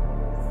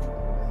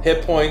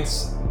 hit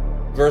points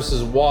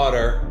versus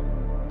water,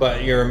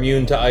 but you're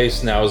immune to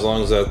ice now as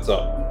long as that's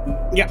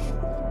up. Yeah.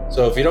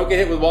 So if you don't get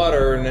hit with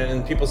water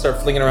and people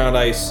start flinging around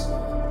ice,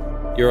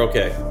 you're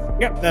okay.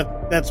 Yep,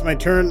 that's my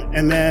turn,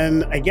 and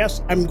then I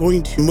guess I'm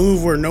going to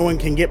move where no one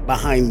can get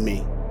behind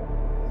me.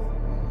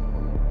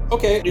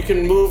 Okay, you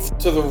can move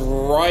to the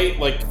right,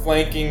 like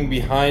flanking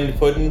behind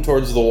Puddin'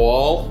 towards the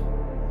wall.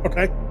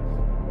 Okay.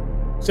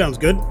 Sounds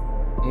good.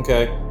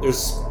 Okay,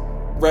 there's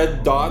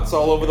red dots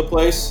all over the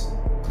place,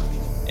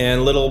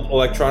 and little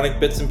electronic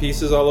bits and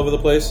pieces all over the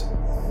place.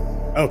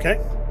 Okay.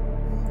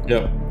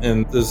 Yep,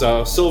 and there's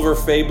silver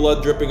fey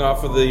blood dripping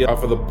off of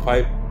the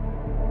pipe.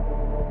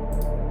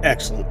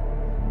 Excellent.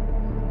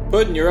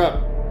 Puddin', you're up.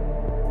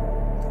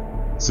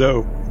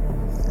 So,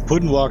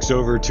 Puddin walks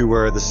over to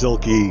where the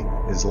Silky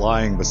is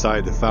lying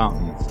beside the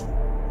fountain,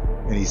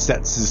 and he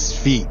sets his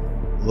feet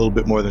a little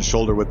bit more than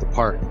shoulder width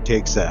apart and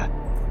takes a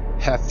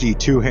hefty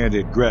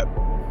two-handed grip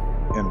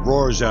and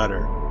roars at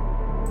her,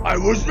 I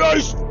was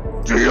nice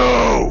to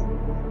you!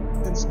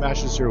 and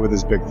smashes her with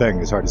his big thing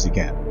as hard as he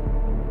can.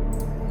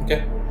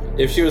 Okay.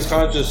 If she was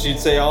conscious, she'd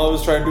say all I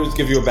was trying to do was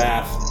give you a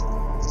bath.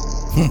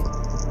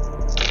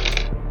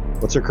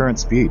 What's her current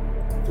speed?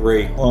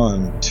 3.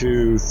 1,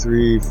 2,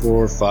 3,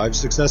 4, 5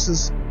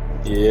 successes?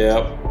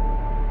 Yep.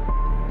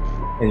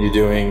 And you're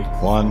doing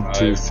 1,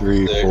 2, 5,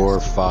 3, 6. 4,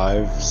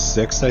 5,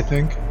 6, I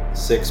think.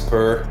 6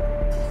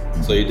 per.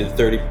 So you did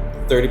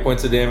 30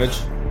 points of damage.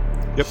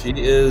 Yep. She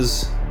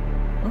is...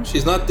 Oh,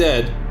 she's not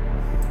dead.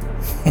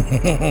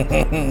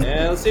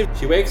 And let's see if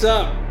she wakes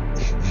up.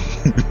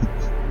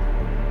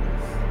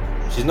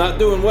 She's not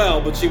doing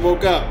well, but she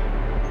woke up.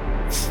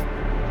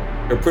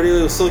 Her pretty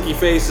little silky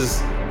face is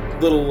a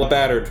little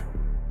battered.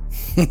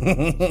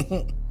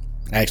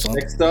 Excellent.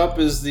 Next up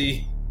is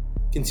the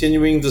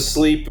continuing to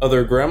sleep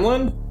other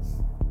gremlin.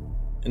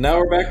 And now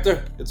we're back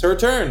to... It's her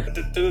turn.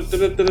 To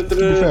be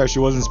fair, she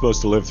wasn't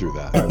supposed to live through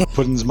that.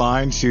 Puddin's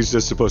mind, she's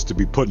just supposed to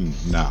be Puddin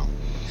now.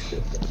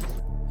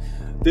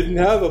 Didn't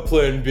have a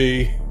plan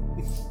B.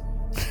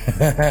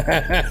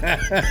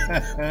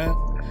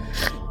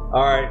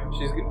 All right,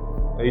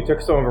 you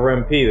took some of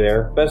her MP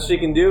there. Best she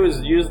can do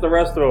is use the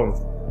rest of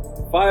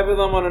them. 5 of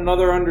them on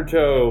another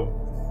undertow.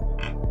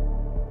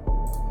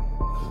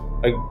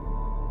 A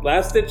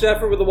last-ditch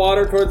effort with the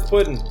water towards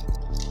Puddin.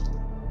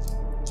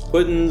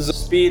 Puddin's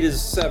speed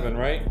is 7,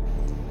 right?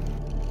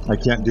 I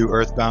can't do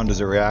Earthbound as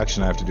a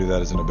reaction. I have to do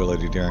that as an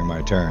ability during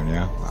my turn,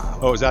 yeah?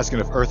 Oh, I was asking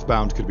if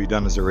Earthbound could be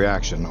done as a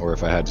reaction, or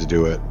if I had to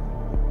do it,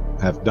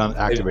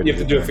 activated. You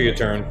have to do it for your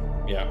turn.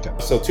 Yeah. Okay.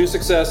 So 2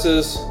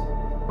 successes.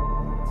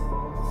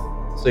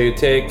 So you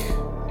take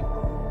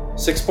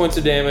 6 points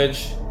of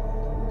damage,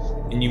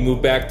 and you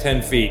move back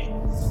 10 feet.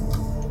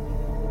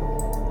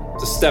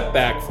 It's a step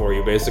back for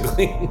you,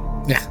 basically.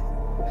 Yeah.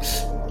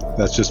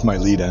 That's just my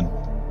lead-in.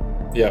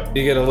 Yeah.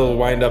 You get a little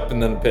wind up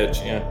and then a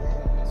pitch. Yeah.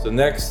 So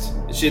next,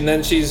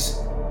 she's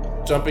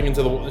jumping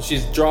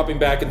she's dropping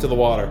back into the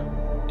water,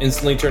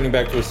 instantly turning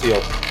back to a seal.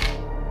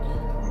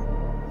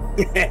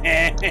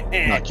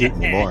 Not cute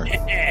anymore.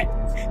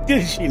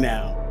 Does she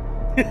now?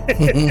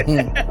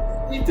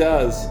 He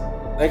does.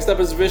 Next up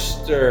is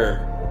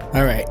Vishter.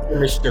 All right.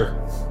 Vishter.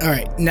 All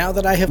right. Now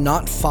that I have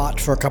not fought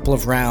for a couple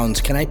of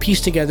rounds, can I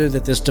piece together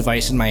that this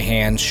device in my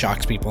hand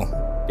shocks people?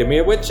 Give me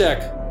a wit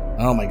check.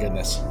 Oh my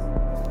goodness.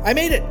 I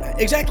made it!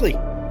 Exactly!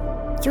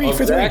 3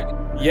 for 3.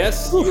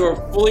 Yes, you are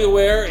fully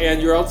aware,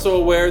 and you're also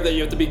aware that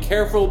you have to be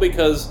careful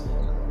because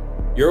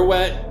you're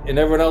wet and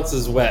everyone else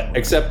is wet,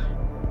 except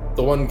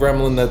the one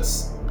gremlin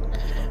that's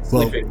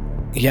sleeping.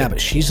 Yeah,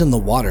 but she's in the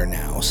water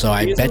now, so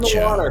I bet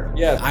you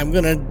I'm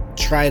gonna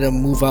try to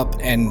move up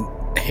and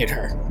hit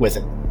her with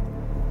it.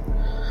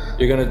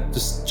 You're gonna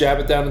just jab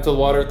it down into the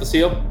water at the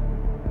seal?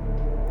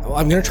 Well,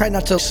 I'm gonna try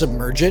not to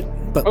submerge it,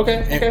 but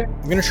okay.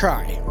 I'm gonna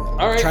try.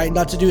 All right. Try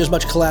not to do as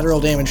much collateral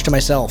damage to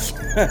myself.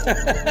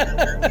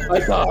 I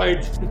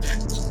died.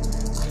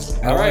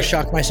 I don't want to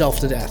shock myself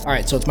to death. All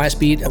right, so it's my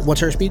speed. What's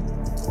her speed?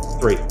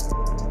 3.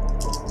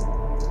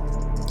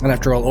 And I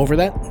have to roll over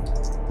that?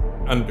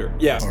 Under.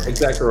 Yeah,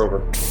 exact or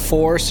over.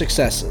 4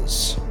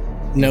 successes.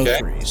 No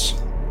 3s.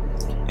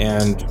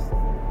 And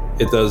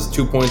it does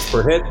 2 points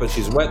per hit, but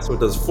she's wet, so it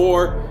does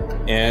 4.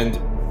 And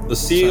the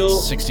seal...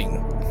 So 16.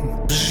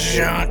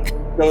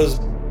 Goes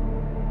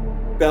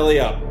belly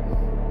up.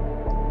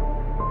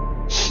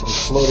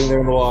 Floating there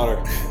in the water.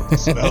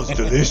 Smells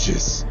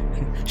delicious.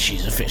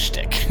 She's a fish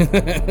stick.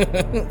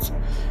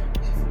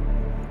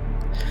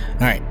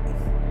 All right.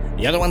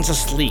 The other one's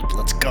asleep.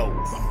 Let's go.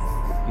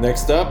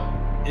 Next up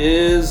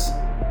is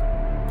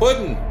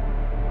Puddin.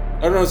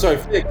 Oh, no, sorry,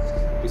 Figs.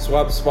 We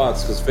swapped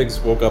spots because Figs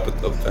woke up at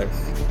the other time.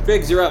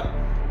 Figs, you're up.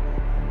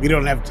 We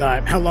don't have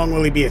time. How long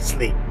will he be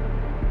asleep?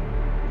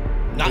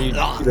 Not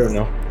long. You don't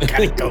know.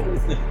 Gotta go.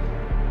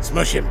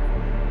 Smush him.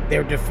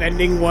 They're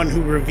defending one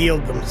who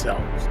revealed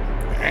themselves.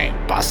 All right,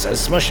 boss says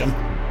smush him.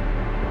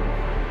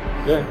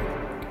 Yeah.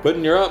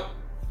 Puddin, you're up.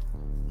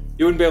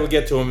 You wouldn't be able to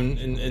get to him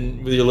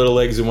in with your little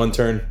legs in one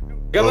turn.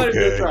 Gotta let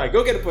it try.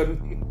 Go get it,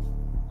 Puddin.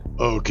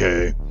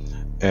 Okay.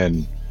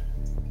 And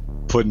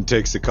Puddin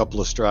takes a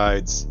couple of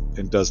strides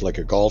and does like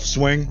a golf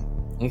swing.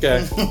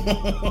 Okay.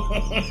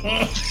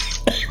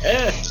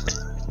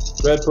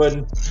 Red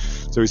Puddin.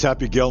 So he's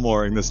Happy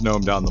Gilmoreing this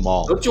gnome down the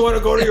mall. Don't you want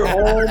to go to your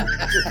home?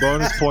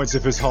 Bonus points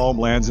if his home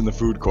lands in the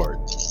food court.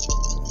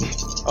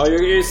 Oh,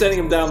 you're sending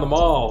him down the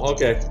mall.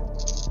 Okay.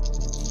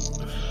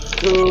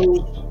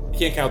 2. You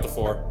can't count to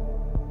 4.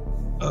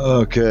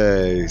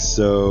 Okay,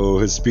 so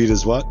his speed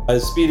is what?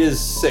 His speed is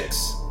 6.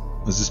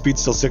 Is his speed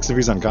still 6 if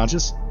he's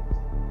unconscious?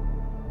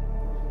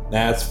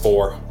 That's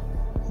 4.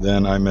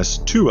 Then I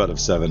missed 2 out of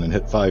 7 and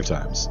hit 5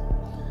 times.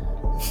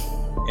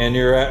 And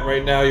you're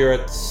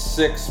at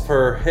 6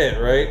 per hit,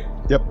 right?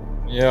 Yep.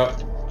 Yeah.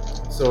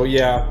 So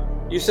yeah,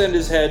 you send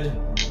his head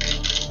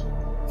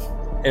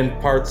and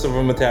parts of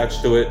him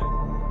attached to it.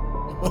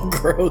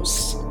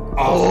 Gross.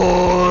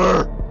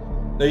 Oh.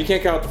 No, you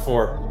can't count to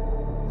 4.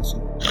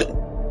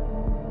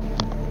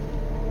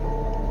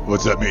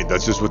 What's that mean?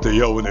 That's just what they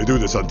yell when they do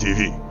this on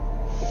TV.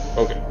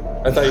 Okay.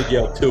 I thought you'd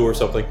yell 2 or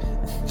something.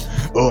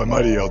 Oh, I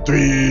might have yelled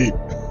 3.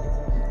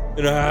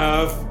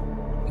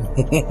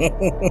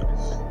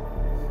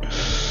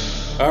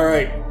 3.5. All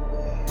right.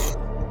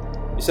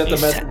 You sent the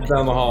message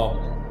down the hall.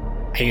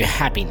 Are you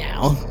happy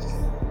now?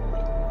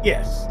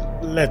 Yes.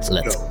 Let's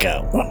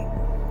go.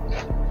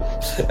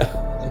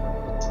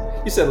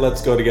 You said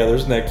let's go together.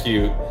 Isn't that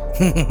cute?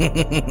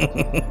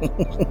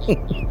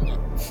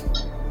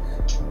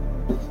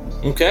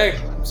 Okay.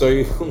 So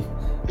you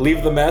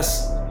leave the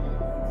mess.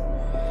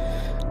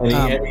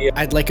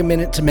 I'd like a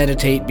minute to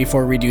meditate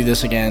before we do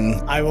this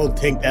again. I will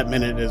take that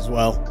minute as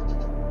well.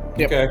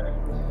 Yep. Okay.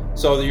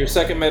 So your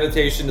second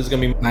meditation is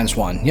going to be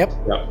 -1. Yep.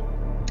 Yep.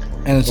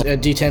 And it's a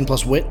D10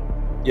 plus wit.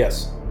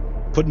 Yes.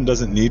 Puddin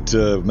doesn't need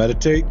to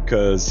meditate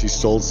because he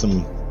stole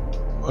some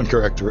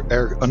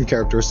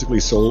uncharacteristically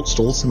stole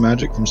some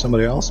magic from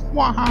somebody else.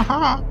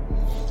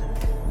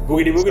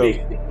 Boogity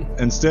boogity. So,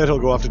 instead, he'll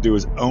go off to do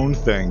his own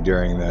thing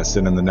during this,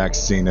 and in the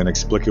next scene,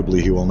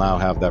 inexplicably, he will now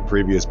have that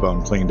previous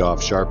bone cleaned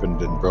off,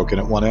 sharpened, and broken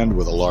at one end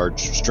with a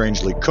large,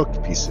 strangely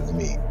cooked piece of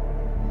meat.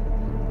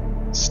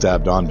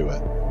 stabbed onto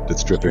it.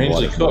 That's dripping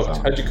Strangely water from the cooked.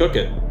 fountain. How'd you cook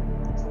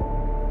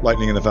it?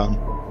 Lightning in the fountain.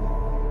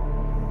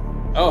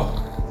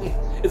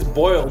 Oh, it's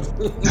boiled.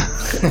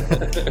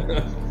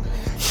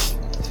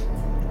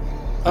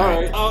 All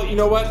right. Oh, you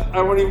know what?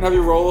 I won't even have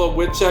you roll a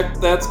wit check.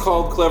 That's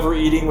called clever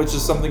eating, which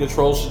is something a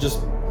troll should just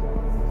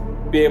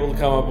be able to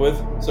come up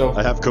with. So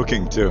I have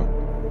cooking too.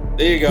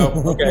 there you go.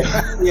 Okay.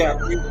 Yeah.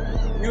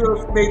 You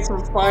have made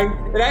some fine.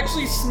 It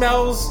actually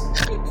smells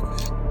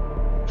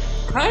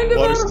kind of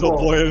Water's still edible.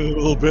 boiling a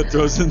little bit.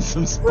 Throws in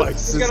some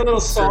spices. You got a little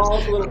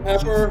salt, a little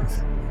pepper,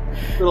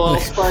 a little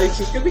allspice.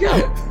 It's good to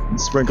go.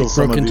 Sprinkle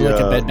some Broke of into the, like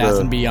a Bed Bath the-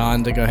 and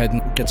Beyond to go ahead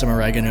and get some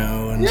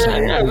oregano and Yeah,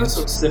 some. yeah. There's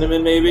some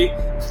cinnamon, maybe.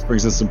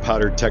 brings in some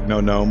powdered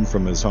techno gnome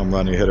from his home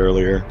run he hit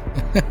earlier.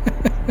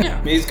 Yeah.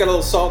 He's got a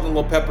little salt and a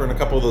little pepper and a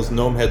couple of those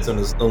gnome heads on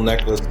his little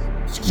necklace.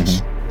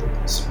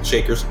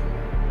 Shakers.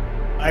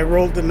 I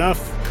rolled enough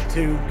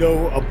to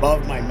go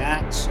above my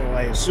max, so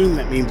I assume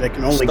that means I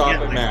can only Stop get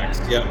at like max.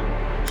 that.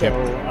 Yep. So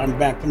I'm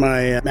back to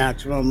my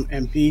maximum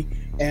MP.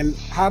 And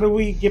how do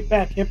we get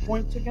back hit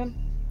points again?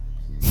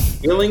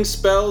 Healing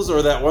spells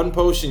or that one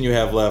potion you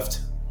have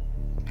left?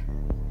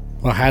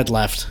 Well, had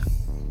left.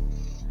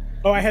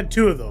 Oh, I had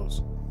 2 of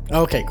those.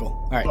 Okay, cool.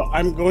 All right. So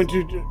I'm going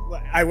to.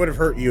 I would have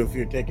hurt you if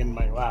you'd taken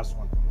my last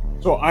one.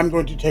 So I'm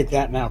going to take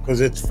that now because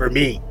it's for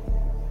me.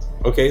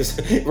 Okay,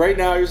 so right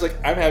now he was like,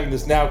 I'm having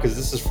this now because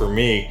this is for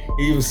me.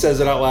 He even says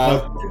it out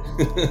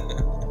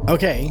loud.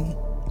 Okay.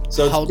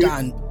 So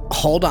it's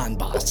Hold on,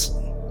 boss.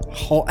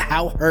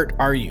 How hurt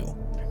are you?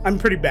 I'm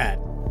pretty bad.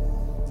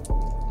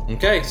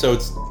 Okay, so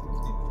it's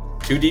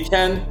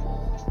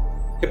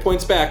 2d10 hit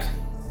points back.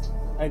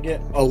 I get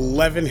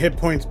 11 hit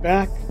points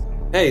back.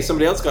 Hey,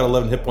 somebody else got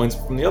 11 hit points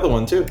from the other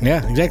one too.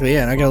 Yeah, exactly.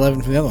 Yeah, and I got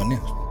 11 from the other one.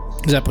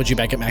 Yeah. Does that put you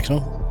back at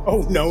maximum?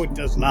 Oh no, it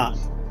does not.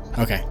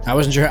 Okay. I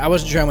wasn't sure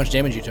how much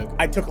damage you took.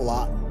 I took a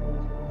lot.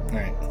 All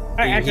right.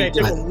 I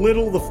took a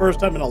little the first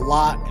time and a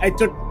lot. I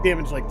took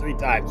damage like 3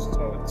 times,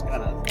 so it's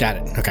kind of. Got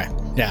it. Okay.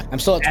 Yeah, I'm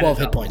still at 12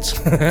 hit points.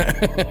 So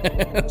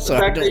The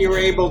fact that you were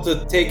able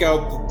to take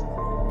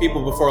out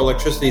people before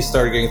electricity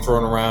started getting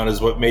thrown around is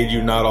what made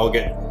you not all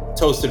get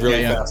toasted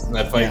really Yeah. fast in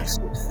that fight.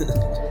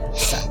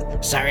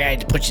 Sorry I had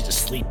to put you to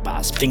sleep,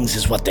 boss. Things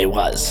is what they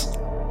was.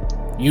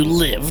 You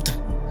lived.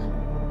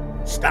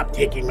 Stop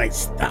taking my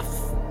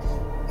stuff.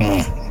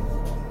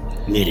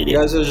 Needed You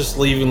guys are just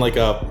leaving like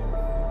a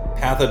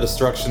path of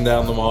destruction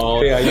down the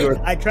mall. Yeah, you were.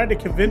 I tried to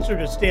convince her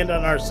to stand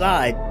on our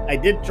side. I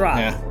did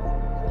try.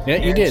 Yeah,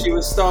 you And did. She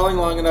was stalling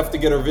long enough to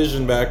get her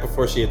vision back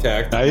before she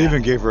attacked. I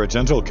even gave her a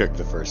gentle kick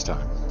the first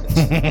time.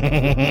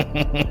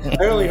 I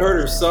only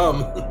hurt her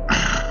some.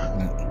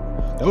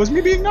 That was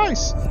me being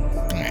nice.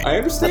 I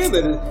understand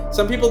that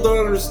some people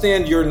don't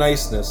understand your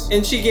niceness.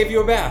 And she gave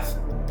you a bath.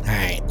 All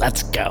right,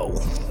 let's go.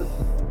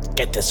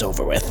 Get this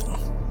over with.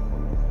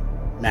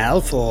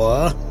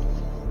 Malfoy.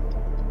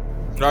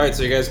 Alright,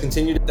 so you guys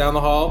continue down the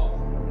hall.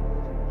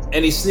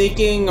 Any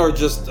sneaking, or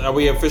just are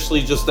we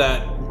officially just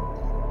at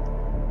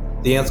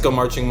the ants go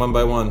marching one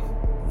by one?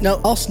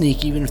 No, I'll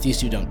sneak even if these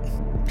two don't.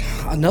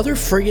 Another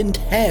friggin'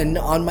 10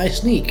 on my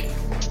sneak.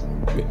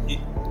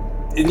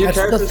 In your That's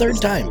the character's-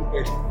 third time.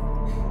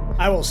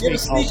 I will You sneak have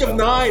a sneak also. of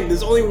 9.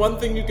 There's only one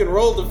thing you can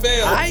roll to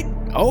fail.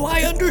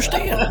 I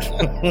understand.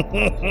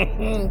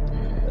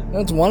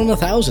 That's 1 in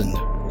 1,000.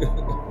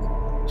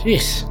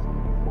 Jeez.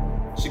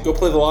 Should go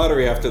play the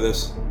lottery after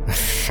this.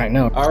 I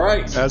know.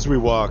 Alright. As we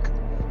walk,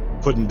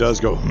 Puddin does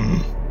go,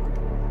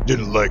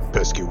 Didn't like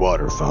pesky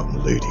water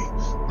fountain lady.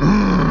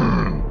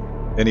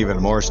 and even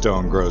more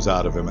stone grows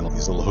out of him, and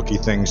these little hooky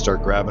things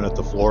start grabbing at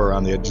the floor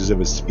around the edges of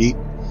his feet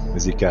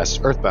as he casts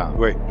Earthbound.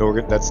 Wait, no,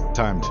 that's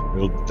timed.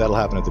 That'll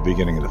happen at the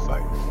beginning of the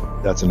fight.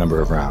 That's a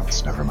number of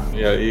rounds. Never mind.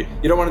 Yeah, you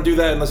don't want to do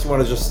that unless you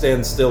want to just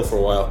stand still for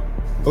a while.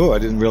 Oh, I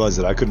didn't realize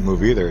that I couldn't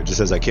move either. It just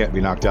says I can't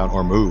be knocked down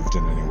or moved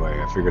in any way.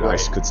 I figured Right.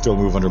 I could still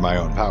move under my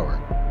own power.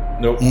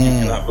 Nope, you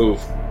cannot move.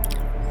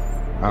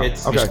 Oh,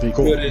 It's okay,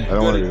 cool. good I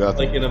don't want to do that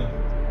like then. in a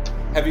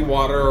heavy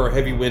water or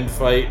heavy wind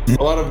fight.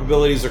 A lot of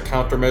abilities are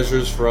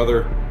countermeasures for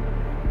other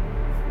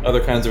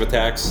kinds of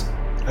attacks.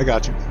 I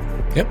got you.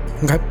 Yep.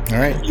 Okay. All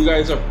right. You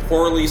guys are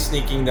poorly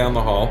sneaking down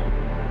the hall.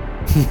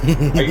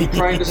 Are you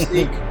trying to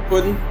sneak,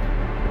 Puddin?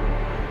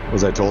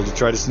 Was I told to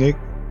try to sneak?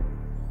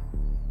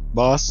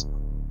 Boss?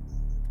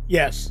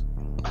 Yes.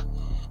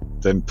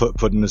 Then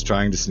Puddin is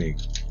trying to sneak.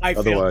 I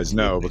failed Otherwise, to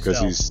no, sneak because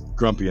myself. he's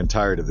grumpy and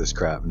tired of this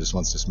crap and just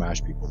wants to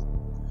smash people.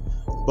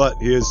 But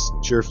he is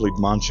cheerfully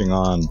munching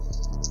on.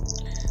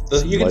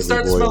 You can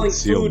start Lightly boiled smelling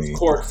seal food meat.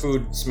 court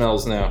food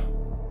smells now.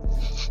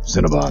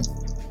 Cinnabon.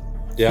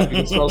 Yeah, you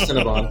can smell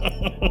Cinnabon.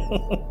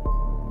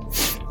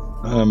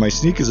 My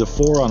sneak is a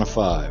 4 on a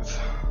 5.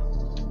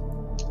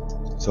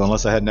 So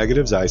unless I had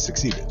negatives, I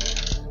succeeded.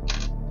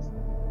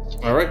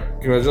 All right,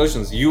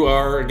 congratulations. You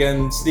are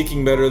again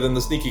sneaking better than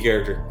the sneaky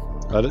character.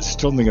 I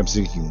still think I'm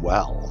sneaking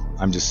well.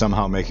 I'm just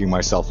somehow making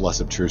myself less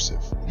obtrusive.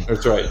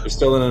 That's right. You're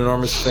still an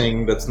enormous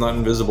thing that's not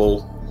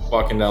invisible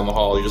walking down the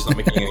hall. You're just not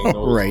making any noise.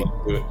 Right.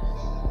 when you do it.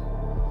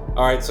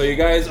 All right, so you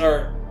guys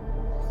are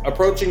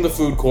approaching the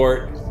food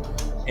court,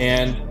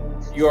 and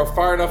you are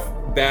far enough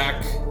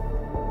back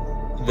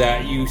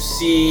that you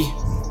see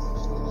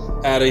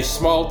at a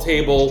small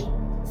table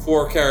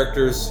 4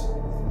 characters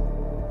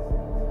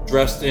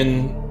dressed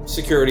in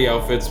security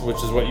outfits, which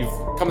is what you've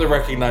come to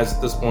recognize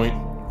at this point,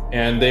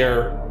 and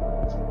they're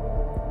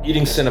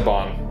eating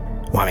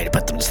Cinnabon. Want me to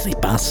put them to sleep,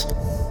 boss?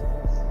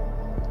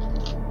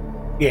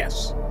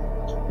 Yes.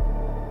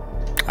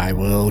 I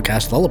will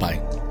cast Lullaby.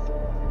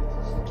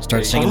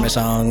 Start singing my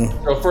song.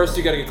 So first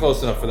you gotta get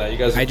close enough for that. You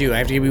guys. I do. I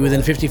have to be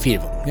within 50 feet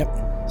of them.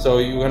 Yep. So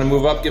you're gonna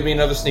move up. Give me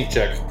another sneak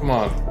check. Come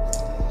on.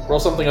 Roll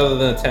something other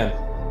than a 10.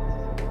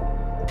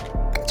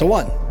 It's a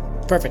 1.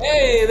 Perfect.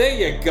 Hey, there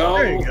you go.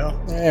 There you go.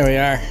 There we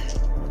are.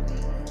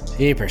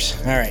 Jeepers.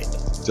 All right.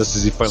 Just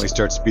as he finally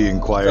starts being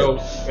quiet. So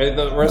are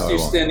the rest No, of I you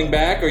won't. standing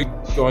back, or are you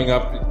going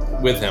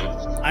up with him?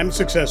 I'm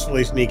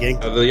successfully sneaking.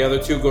 Are the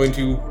other 2 going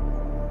to?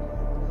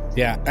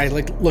 Yeah, I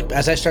look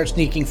as I start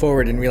sneaking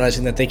forward and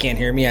realizing that they can't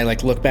hear me. I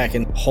look back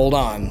and hold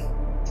on.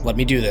 Let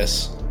me do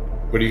this.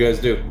 What do you guys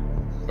do?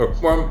 Or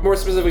more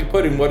specifically,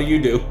 Pudding, what do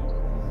you do?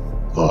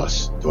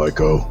 Boss, do I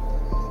go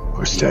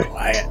or stay?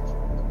 Quiet.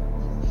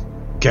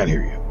 Can't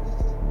hear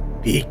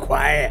you. Be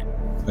quiet.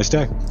 I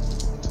stay.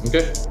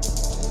 Okay.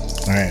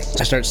 All right.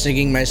 I start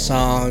singing my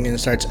song and it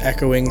starts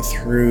echoing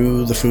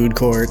through the food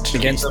court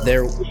against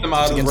their. Keep them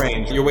out of against-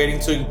 range. You're waiting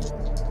to.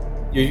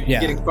 You're Yeah.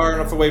 getting far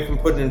enough away from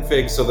Pudding and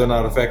Fig so they're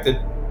not affected.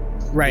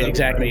 Right, Is that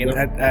exactly. what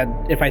And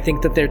you're if I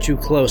think that they're too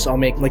close, I'll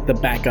make the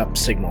backup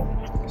signal.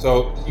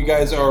 So you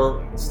guys are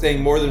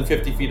staying more than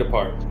 50 feet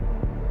apart.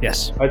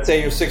 Yes. I'd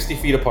say you're 60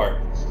 feet apart.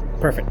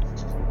 Perfect.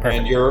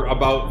 And you're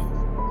about,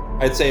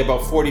 I'd say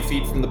about 40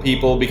 feet from the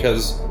people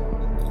because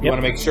you Yep.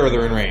 want to make sure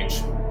they're in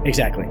range.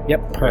 Exactly.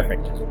 Yep.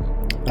 Perfect.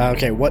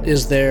 Okay. What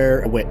is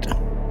their wit?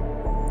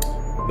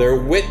 Their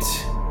wit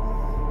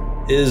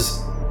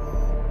is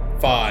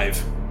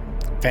 5.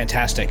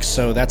 Fantastic.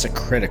 So that's a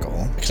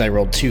critical because I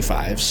rolled 2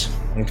 5s.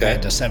 Okay. I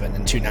had a 7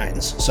 and 2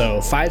 9s. So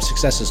 5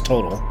 successes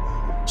total.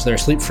 So they're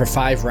asleep for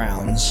 5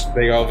 rounds.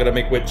 They all got to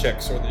make wit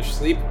checks or they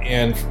sleep.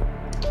 And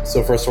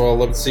so first of all,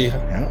 let's see.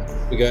 Yeah.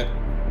 We got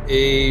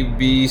A,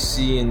 B,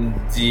 C, and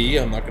D.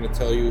 I'm not going to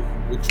tell you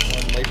which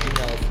one might be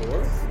now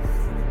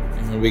for.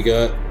 And then we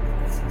got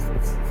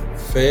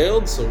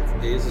failed, so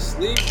A is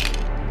asleep.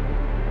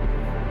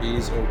 B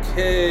is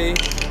okay.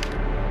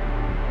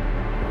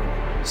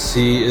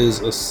 C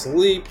is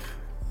asleep.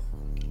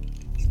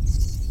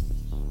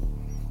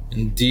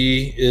 And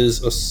D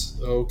is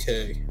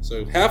okay.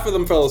 So half of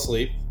them fell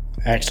asleep.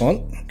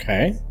 Excellent.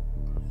 Okay.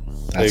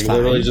 That's They fine.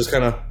 literally just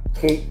kind of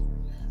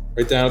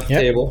right down at the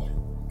Yep. table.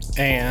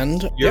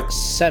 And Yep.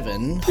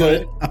 7.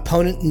 Good.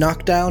 Opponent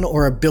knockdown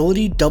or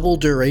ability double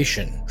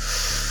duration.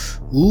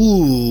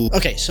 Ooh.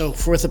 Okay, so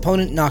with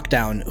opponent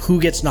knockdown, who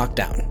gets knocked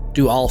down?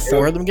 Do all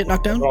 4 of them get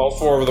knocked down? All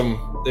 4 of them,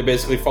 they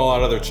basically fall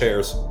out of their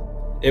chairs.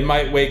 It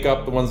might wake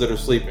up the ones that are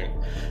sleeping.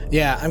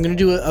 Yeah, I'm going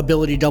to do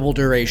ability double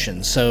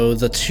duration. So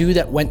the 2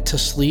 that went to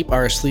sleep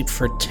are asleep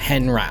for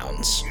 10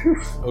 rounds.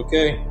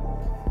 Okay.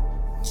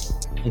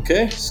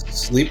 Okay,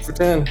 sleep for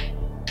 10.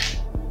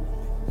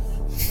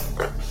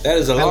 That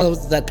is a I know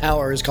lot. that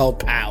power is called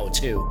POW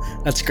too.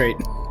 That's great.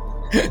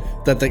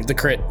 that the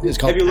crit is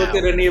called Have you looked POW.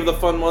 at any of the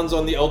fun ones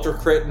on the Ultra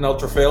Crit and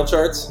Ultra Fail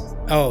charts?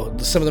 Oh,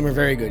 some of them are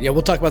very good. Yeah,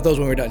 we'll talk about those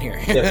when we're done here.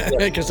 Yeah.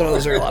 Because some of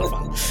those are a lot of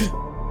fun.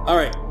 All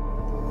right.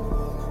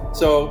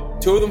 So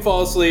 2 of them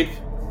fall asleep.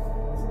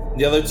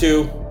 The other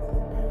 2,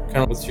 kind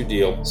of, what's your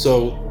deal?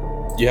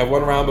 So you have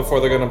 1 round before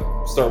they're gonna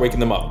start waking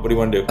them up. What do you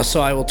want to do?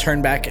 So I will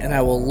turn back and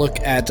I will look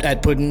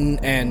at Puddin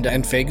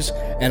and Figs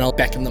and I'll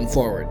beckon them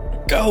forward.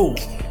 Go!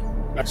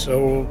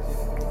 So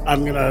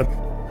I'm gonna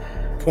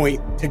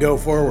point to go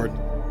forward.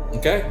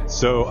 Okay.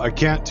 So I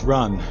can't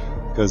run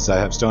because I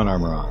have stone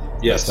armor on.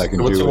 Yes. Best I can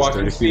So what's do your is walking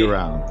 30 speed? feet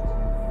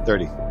around.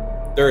 30.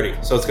 30.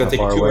 So it's gonna How take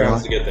far you 2 away am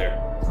rounds I? to get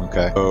there.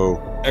 Okay.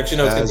 So Actually,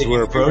 no, it's gonna As take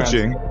we're you 2 rounds to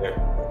approaching- get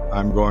there.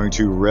 I'm going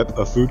to rip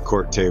a food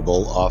court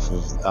table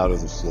out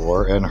of the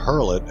floor and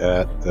hurl it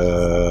at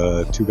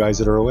the 2 guys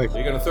that are awake.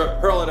 You're gonna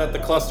hurl it at the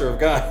cluster of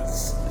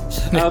guys.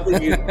 I don't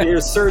think you're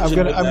a surgeon.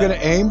 I'm with gonna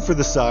that. aim for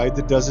the side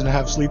that doesn't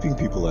have sleeping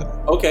people in it.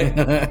 Okay,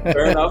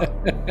 fair enough.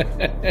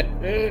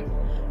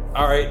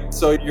 All right,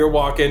 so you're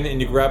walking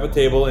and you grab a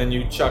table and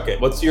you chuck it.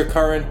 What's your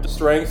current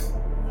strength?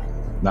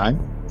 9?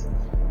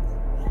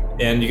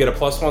 And you get a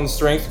 +1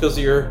 strength because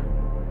of your.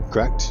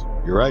 Correct.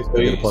 You're right.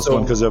 I get a plus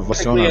 1 because of a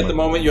stone technically armor. at the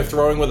moment you're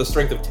throwing with a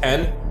strength of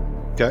 10.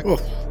 Okay.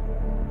 Oof.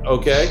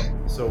 Okay,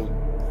 so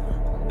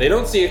they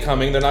don't see it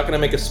coming. They're not going to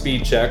make a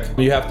speed check.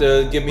 You have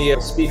to give me a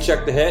speed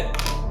check to hit.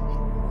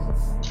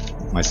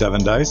 My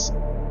 7 dice.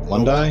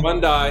 1 die.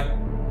 One die.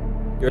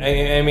 You're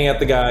aiming at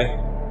the guy.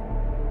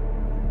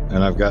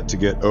 And I've got to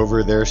get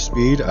over their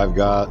speed. I've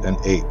got an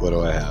 8. What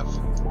do I have?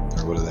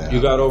 Or what do they have?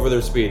 You got over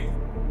their speed.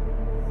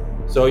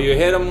 So you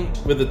hit him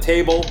with the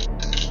table,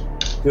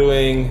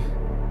 doing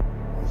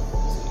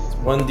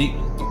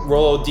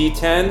roll a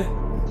d10.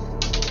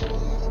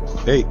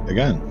 8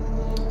 again.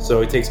 So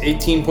he takes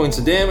 18 points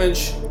of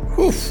damage.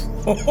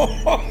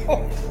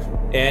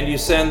 And you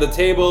send the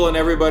table and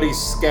everybody's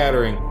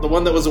scattering. The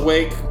one that was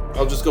awake,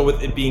 I'll just go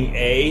with it being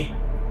A,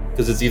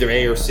 because it's either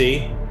A or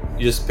C.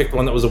 You just picked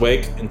one that was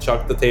awake and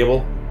chucked the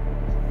table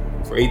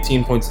for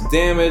 18 points of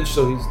damage.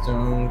 So he's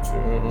down to...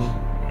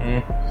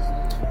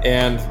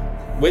 And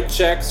wit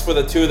checks for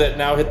the two that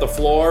now hit the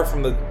floor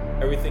from the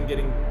everything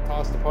getting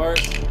tossed apart.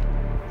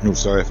 Oh,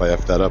 sorry if I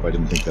effed that up. I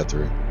didn't think that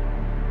through.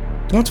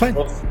 No, it's fine.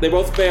 They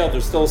both failed.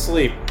 They're still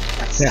asleep.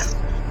 Yeah.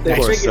 They Of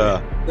course,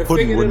 figured it.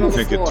 Puddin' wouldn't on the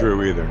think it floor.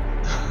 through either.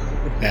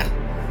 Yeah.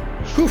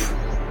 Whew.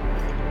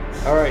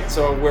 All right,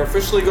 so we're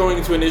officially going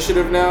into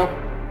initiative now.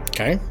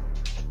 Okay.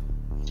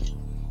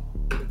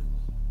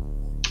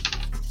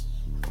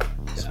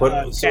 So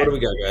what do we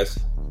got, guys?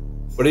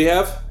 What do you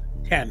have?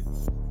 10.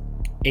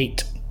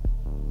 8.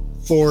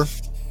 4.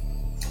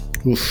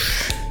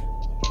 Oof.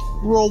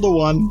 Rolled a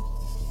 1.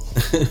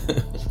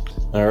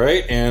 All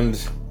right, and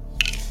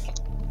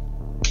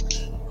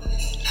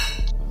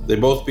they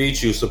both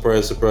beat you.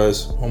 Surprise,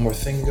 surprise. One more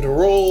thing, gonna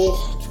roll.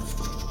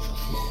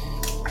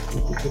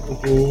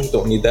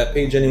 Don't need that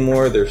page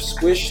anymore. They're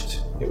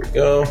squished. Here we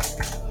go.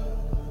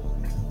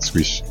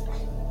 Squish.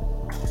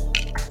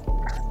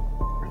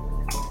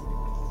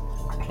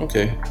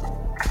 Okay.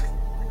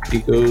 He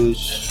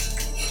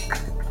goes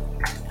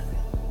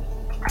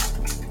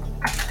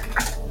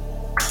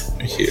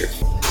right here.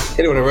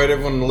 Hey, when I write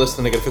everyone on the list,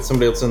 and I gotta fit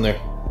somebody else in there.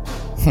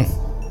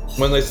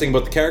 One nice thing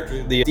about the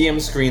character, the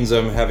DM screens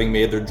I'm having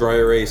made, they're dry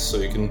erase, so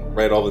you can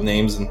write all the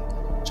names and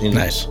change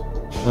Nice. them.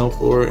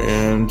 L4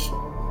 and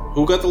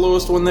who got the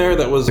lowest one there?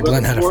 That was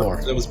Glenn had a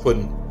 4. That was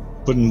Puddin'.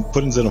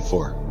 Puddin's in a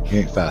 4. He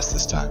ain't fast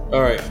this time.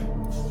 All right.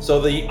 So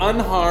the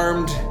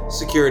unharmed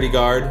security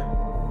guard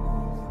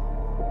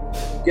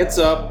gets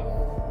up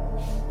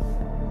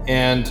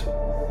and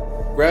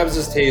grabs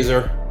his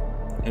taser,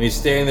 and he's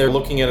standing there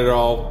looking at it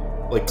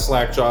all, like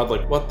slack-jawed,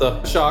 like what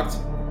the? Shocked.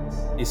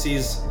 He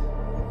sees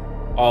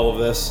all of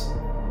this.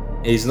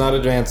 And he's not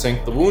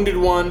advancing. The wounded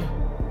one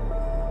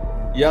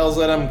yells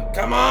at him,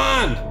 "Come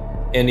on!"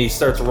 And he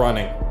starts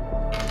running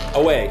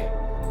away.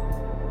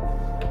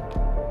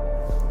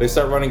 They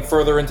start running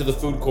further into the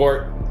food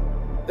court,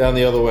 down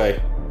the other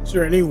way. Is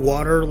there any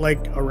water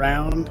like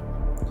around?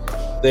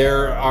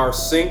 There are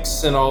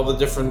sinks in all the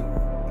different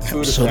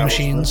food Soda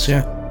establishments. machines,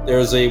 yeah.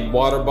 There's a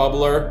water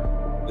bubbler.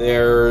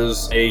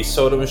 There's a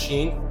soda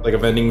machine, like a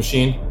vending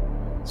machine.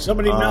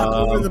 Somebody knock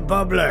over the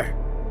bubbler.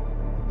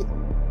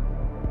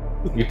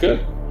 You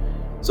could.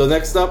 So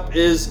next up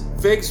is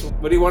Figs.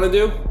 What do you want to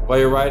do while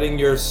you're riding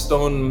your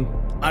stone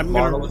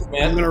monolith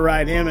man? I'm gonna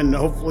ride him, and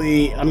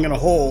hopefully I'm gonna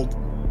hold,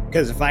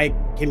 because if I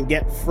can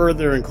get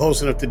further and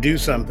close enough to do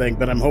something,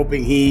 but I'm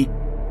hoping he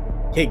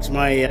takes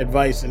my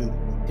advice and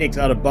takes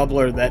out a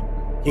bubbler that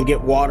can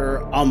get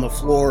water on the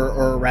floor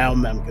or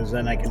around them, because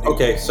then I can do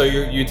Okay, so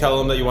you tell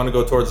them that you want to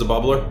go towards the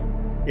bubbler?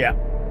 Yeah.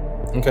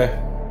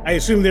 Okay. I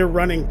assume they're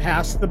running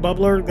past the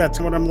bubbler. That's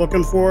what I'm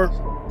looking for.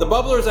 The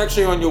bubbler is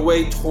actually on your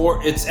way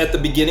toward... It's at the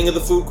beginning of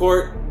the food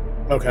court.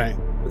 Okay.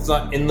 It's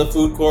not in the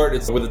food court.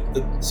 It's with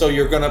so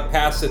you're going to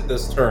pass it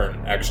this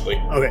turn, actually.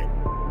 Okay.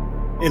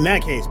 In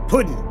that case,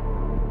 Puddin'.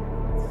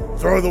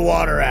 Throw the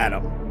water at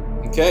him.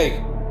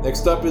 Okay.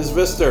 Next up is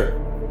Vister.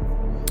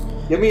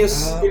 Give me a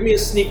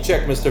sneak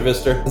check, Mr.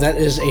 Vister. That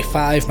is a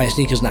 5. My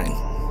sneak is 9.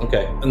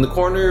 Okay. In the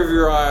corner of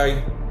your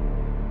eye,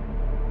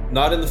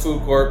 not in the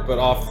food court, but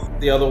off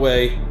the other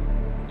way,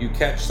 you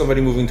catch somebody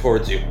moving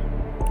towards you.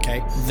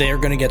 Okay. They're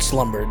going to get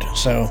slumbered,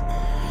 so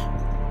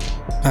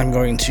I'm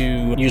going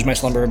to use my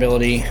slumber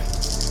ability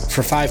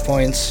for 5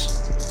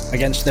 points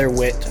against their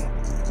wit.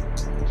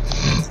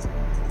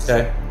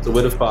 Okay. It's a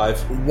wit of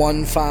 5.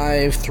 1,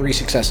 5, 3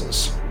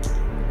 successes.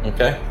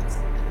 Okay.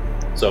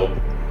 So,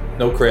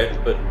 no crit,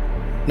 but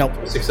Nope.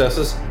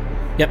 successes.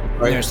 Yep.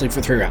 Right. They're asleep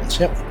for 3 rounds.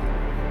 Yep.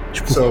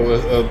 So,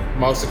 a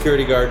mouse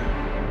security guard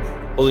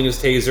holding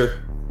his taser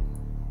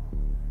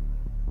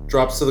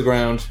drops to the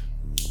ground.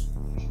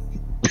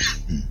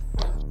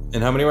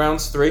 And how many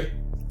rounds? 3?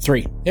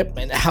 3. Yep.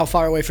 And how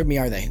far away from me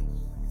are they?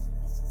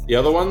 The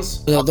other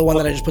ones? The one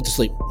that I just put to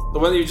sleep. The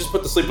one that you just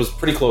put to sleep was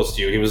pretty close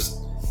to you. He was...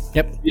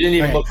 Yep. You didn't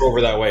even Okay. look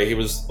over that way. He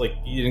was like...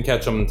 You didn't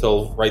catch him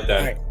until right then.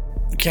 All right.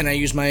 Can I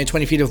use my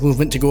 20 feet of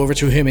movement to go over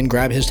to him and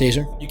grab his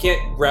taser? You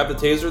can't grab the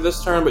taser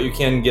this turn, but you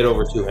can get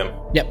over to him.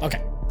 Yep.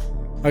 Okay.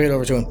 I'll get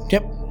over to him.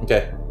 Yep.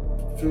 Okay.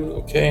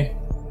 Okay.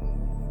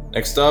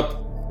 Next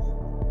up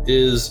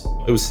is...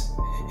 It was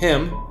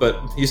him, but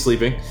he's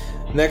sleeping.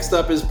 Next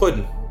up is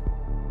Puddin'.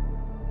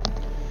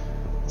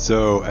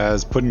 So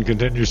as Puddin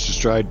continues to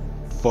stride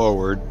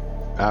forward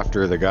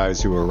after the guys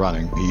who are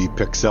running, he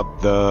picks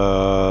up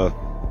the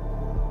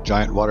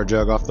giant water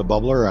jug off the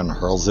bubbler and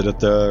hurls it at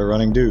the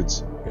running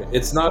dudes.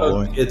 It's not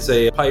Following. it's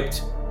a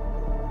piped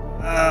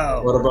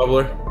Oh, water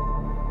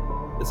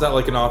bubbler. It's not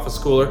like an office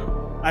cooler.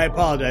 I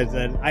apologize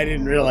then. I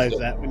didn't realize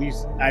that when you.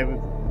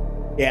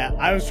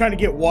 I was trying to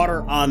get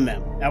water on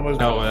them. That was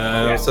No, and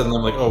all of a sudden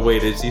I'm like, oh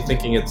wait, is he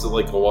thinking it's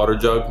like a water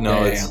jug?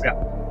 No, Yeah, it's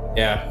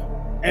yeah.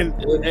 And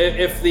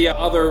If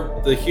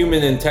the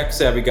human and tech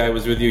savvy guy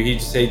was with you, he'd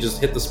just say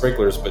just hit the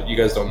sprinklers, but you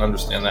guys don't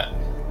understand that.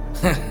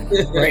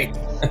 Great.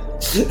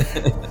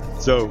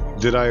 So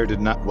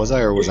was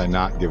I or was I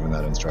not given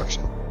that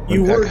instruction?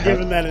 You were Heck,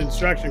 given that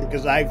instruction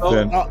because I.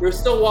 Then- You're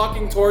still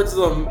walking towards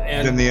them,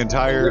 and Then the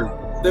entire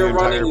they're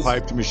running.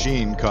 piped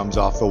machine comes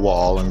off the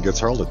wall and gets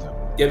hurled at them.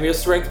 Give me a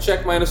strength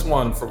check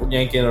 -1 for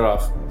yanking it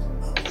off.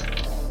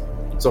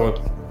 So,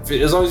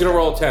 as long as you don't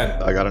roll a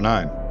 10. I got a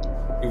 9.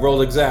 You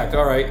rolled exact,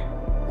 alright.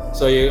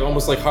 So you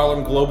almost like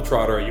Harlem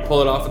Globetrotter. You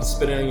pull it off and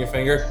spit it on your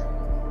finger,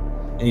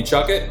 and you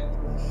chuck it?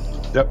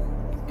 Yep.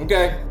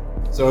 Okay.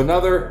 So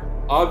another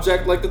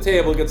object like the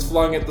table gets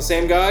flung at the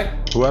same guy,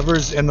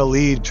 Whoever's in the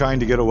lead trying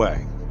to get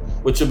away.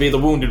 which would be the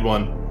wounded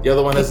one. The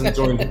other one hasn't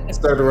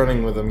started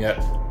running with him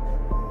yet.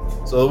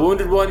 So the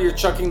wounded one, you're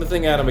chucking the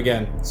thing at him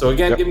again. So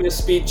again, Yep. give me a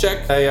speed check.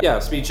 Yeah,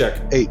 speed check.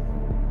 8.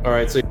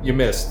 Alright, so you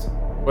missed.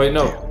 Wait,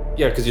 no.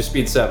 Yeah, because you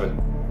speed 7.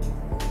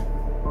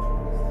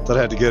 Thought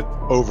I had to get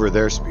over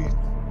their speed.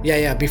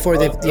 Yeah, before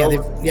they've...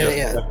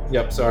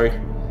 Yep, sorry.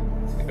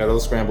 I got a little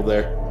scrambled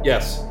there.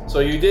 Yes. So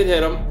you did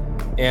hit him,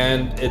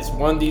 and it's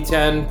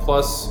 1d10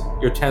 plus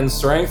your 10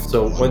 strength.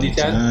 So 1d10,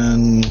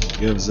 10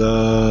 gives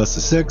us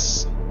a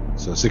 6,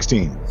 so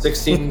 16.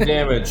 16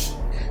 damage.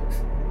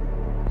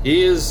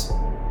 He is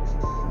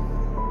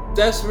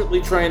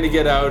desperately trying to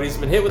get out. He's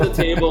been hit with a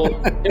table,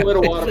 hit with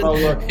a water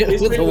bottle. Hit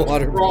He's with been a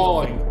water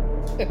crawling.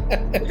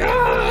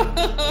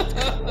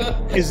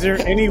 Is there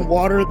any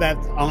water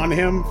that's on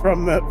him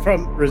from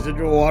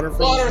residual water from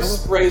Water the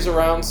sprays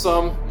around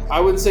some. I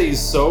wouldn't say he's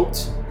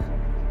soaked.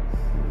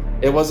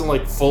 It wasn't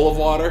like full of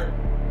water.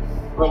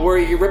 But where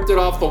you ripped it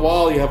off the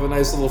wall, you have a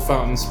nice little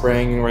fountain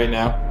spraying right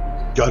now.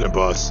 Got it,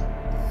 boss.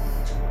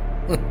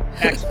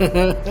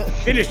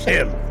 Finish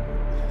him.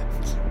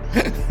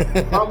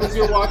 Problem is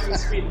your walking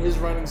speed and his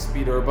running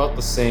speed are about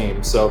the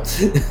same, so...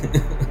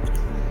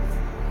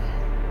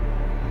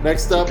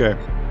 Next up... Okay.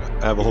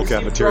 I have a whole just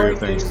keep cafeteria of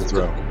throwing things to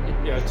throw.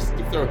 Yeah, just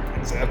keep throwing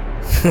things at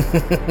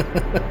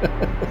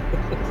him.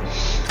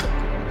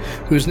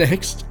 Who's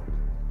next?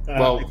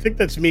 Well- I think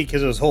that's me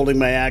because I was holding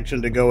my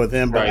action to go with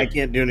him, but I Right.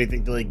 can't do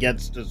anything till he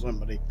gets to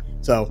somebody.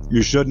 So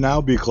You should now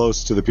be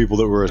close to the people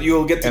that were...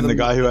 You'll get to and the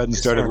guy who hadn't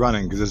next started turn.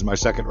 running, because this is my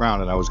second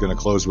round, and I was going to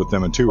close with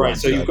them in 2 Right,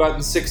 rounds. so you've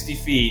gotten 60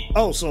 feet.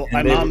 so And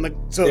I'm they on were- the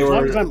so they as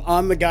long were- as I'm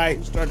on the guy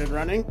who started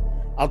running,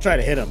 I'll try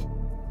to hit him.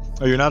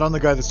 Oh, you're not on the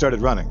guy that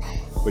started running,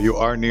 but you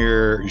are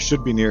near... You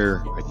should be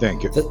near, I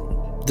think.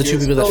 The two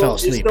people that fell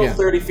asleep, You're yeah.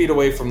 still 30 feet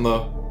away from the...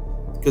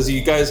 Because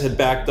you guys had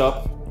backed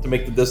up to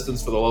make the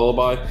distance for the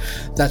lullaby.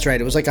 That's right.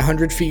 It was like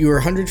 100 feet. You were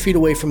 100 feet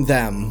away from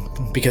them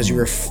because you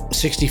were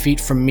 60 feet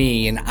from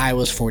me, and I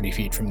was 40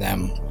 feet from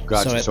them.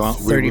 Gotcha. at So,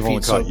 we've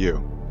only caught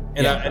you.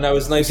 And, Yeah. I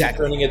was nice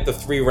Exactly. turning it to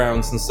 3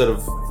 rounds instead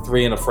of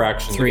 3 and a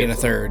fraction. 3 and a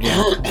third, yeah.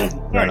 All Fair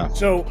right, enough.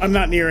 so I'm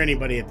not near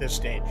anybody at this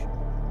stage.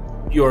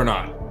 You are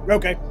not.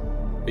 Okay,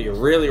 But you're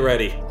really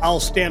ready. I'll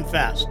stand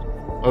fast.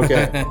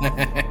 Okay.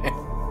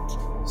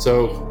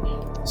 So,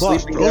 Boss,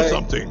 sleeping throw guy,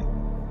 something.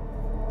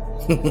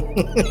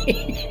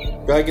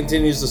 guy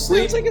continues to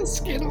sleep. It's like a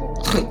skittle.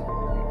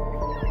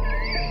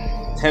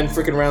 10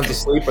 freaking rounds of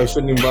sleep. I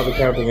shouldn't even bother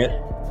counting it.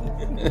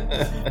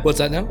 What's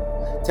that now?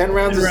 10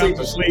 rounds 10 of sleep. rounds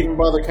I of shouldn't even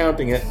bother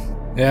counting it.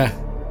 Yeah.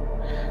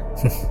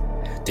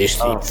 They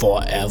sleep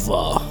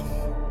forever.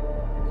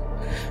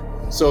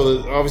 So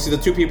obviously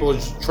the 2 people are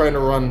just trying to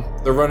run.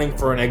 They're running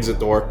for an exit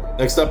door.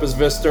 Next up is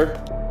Vister.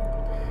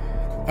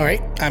 All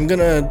right, I'm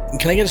gonna.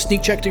 Can I get a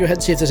sneak check to go ahead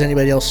and see if there's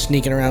anybody else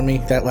sneaking around me?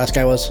 That last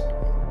guy was.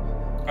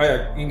 Oh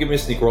yeah, you can give me a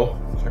sneak roll.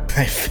 Sure.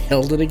 I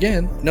failed it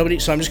again. Nobody.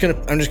 So I'm just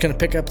gonna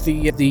pick up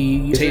the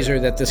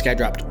taser that this guy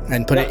dropped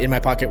and put it in my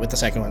pocket with the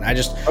second one. I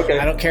Okay.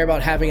 don't care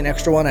about having an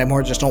extra one. I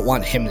more just don't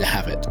want him to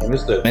have it.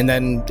 Understood. And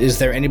then, is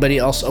there anybody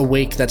else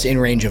awake that's in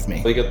range of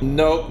me? You got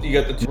nope. You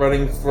got the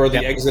running for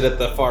the Yep. exit at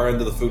the far end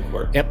of the food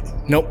court. Yep.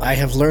 Nope. I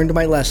have learned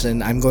my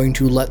lesson. I'm going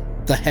to let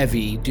the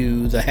heavy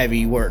do the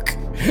heavy work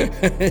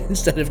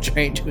instead of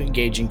trying to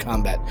engage in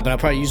combat. But I'll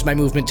probably use my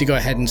movement to go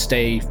ahead and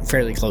stay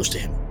fairly close to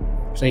him.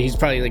 So he's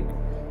probably like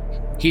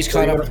he's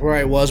caught up to where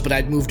I was, but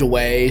I'd moved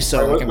away, so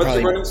I Alright, can what's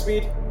the probably running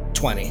speed?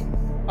 20.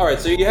 All right,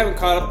 so you haven't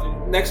caught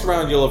up. Next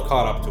round, you'll have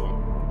caught up to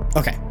him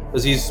Okay.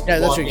 because he's Yeah,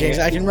 that's walking okay, 'cause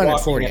I can he's run at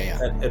walking 40,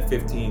 yeah. At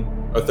 15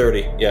 or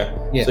 30. Yeah.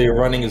 Yeah. So your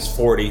running is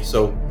 40.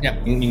 So Yep.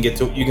 you can get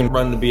to. You can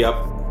run to be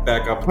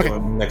back up Okay. to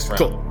him next round.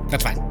 Cool.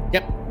 That's fine.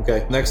 Yep.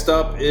 Okay. Next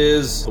up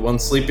is the one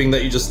sleeping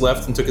that you just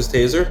left and took his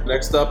taser.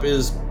 Next up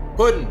is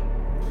Puddin'.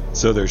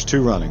 So there's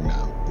 2 running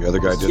now. The other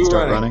guy There's did 2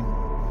 start running.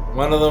 running.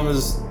 One of them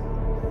is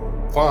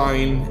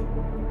fine,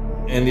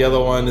 and the other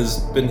one has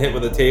been hit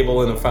with a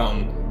table and a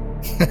fountain.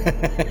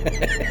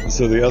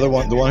 So the other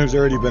one, the one who's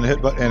already been hit,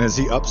 and is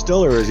he up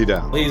still or is he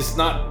down? He's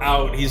not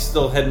out. He's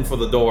still heading for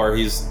the door.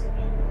 He's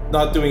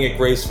not doing it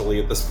gracefully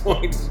at this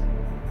point.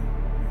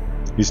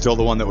 He's still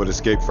the one that would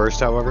escape first,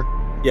 however.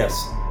 Yes.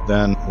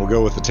 Then we'll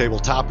go with the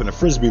tabletop and a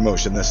frisbee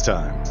motion this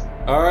time.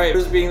 All right.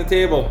 Who's being the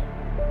table?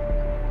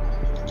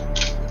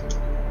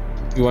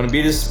 You want to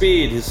beat his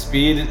speed. His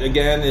speed,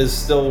 again, is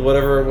still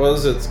whatever it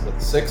was. It's,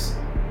 what, 6?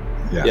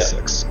 Yeah, Yeah.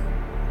 6.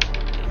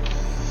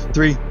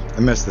 3. I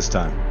missed this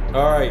time.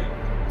 All right.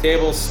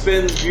 Table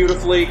spins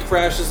beautifully,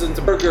 crashes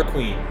into Burger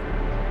Queen.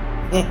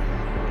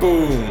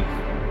 Boom.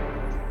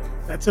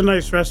 That's a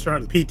nice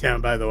restaurant in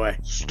P-Town, by the way.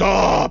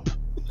 Stop!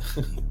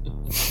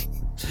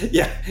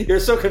 Yeah, you're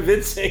so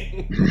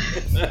convincing.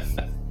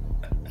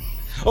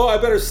 Oh, I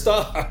better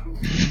stop.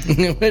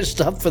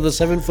 Stop for the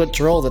 7-foot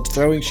troll that's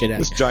throwing shit at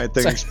This you. giant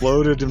thing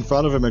exploded in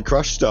front of him and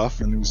crushed stuff,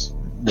 and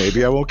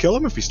maybe I won't kill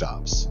him if he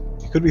stops.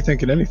 He could be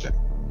thinking anything.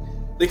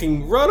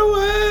 Thinking, run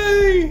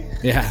away!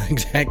 Yeah,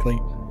 exactly.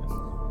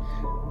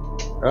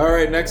 All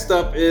right, next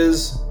up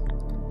is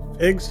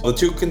Pigs? the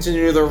two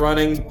continue their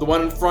running. The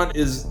one in front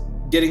is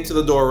getting to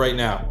the door right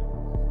now.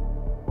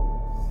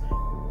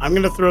 I'm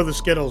going to throw the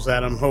Skittles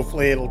at him.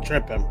 Hopefully it'll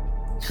trip him.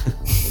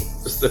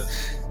 Just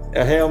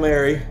a Hail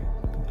Mary.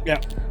 Yeah,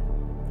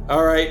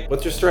 All right,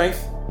 what's your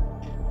strength?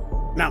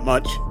 not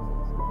much.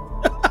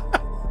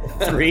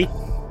 3.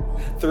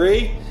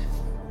 3.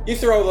 You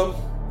throw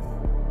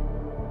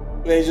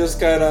them. They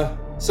just kind of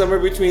somewhere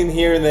between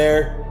here and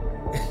there.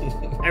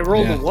 I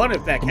rolled Yeah. a 1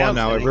 if that Come counts. on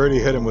now, I've any. already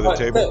hit him with a But-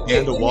 table but-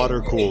 and a wait, water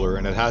wait. cooler,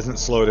 and it hasn't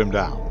slowed him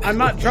down. I'm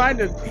not trying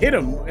to hit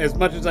him as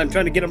much as I'm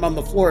trying to get him on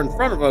the floor in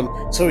front of him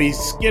so he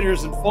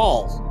skitters and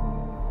falls.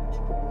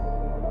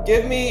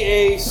 Give me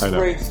a I know.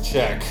 strength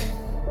check.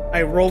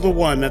 I rolled a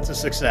 1. That's a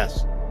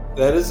success.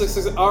 That is a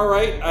success. All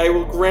right, I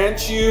will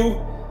grant you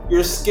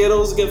your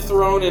Skittles get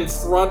thrown in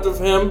front of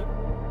him,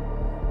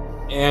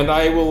 and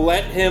I will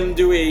let him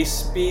do a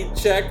speed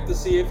check to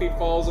see if he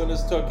falls on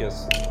his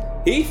tuchus.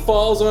 He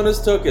falls on his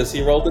tuchus.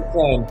 He rolled a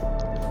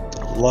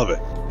 10. Love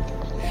it.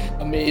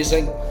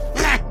 Amazing.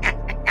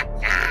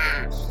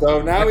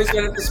 So now he's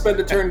going to have to spend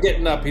a turn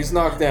getting up. He's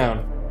knocked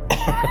down. The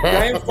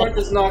guy in front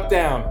is knocked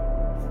down.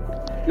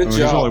 Good He's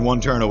job. only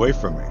one turn away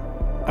from me.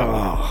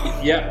 Oh,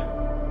 Yeah.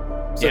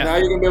 So Yeah. now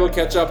you're going to be able to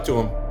catch up to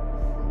him.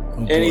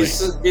 boy. And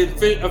he's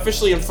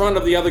officially in front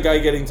of the other guy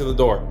getting to the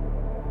door.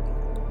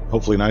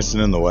 Hopefully nice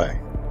and in the way.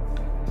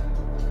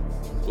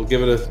 We'll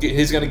give it a.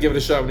 He's going to give it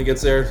a shot when he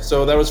gets there.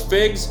 So that was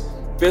Figs,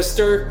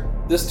 Fister.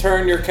 This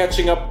turn you're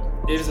catching up.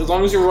 As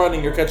long as you're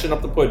running, you're catching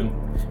up to Puddin.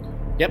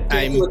 Yep, You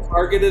can do I'm. a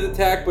targeted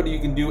attack, but you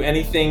can do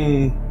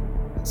anything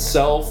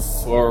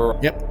self or.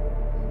 Yep.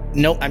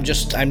 Nope, I'm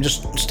just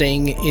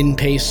staying in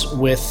pace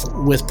with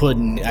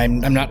Puddin. I'm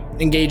not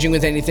engaging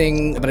with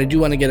anything, but I do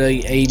want to get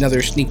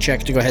another sneak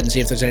check to go ahead and see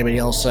if there's anybody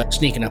else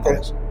sneaking up on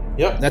us.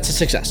 Yep. That's a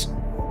success.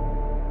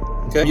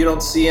 Okay. You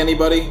don't see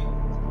anybody.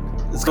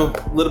 There's a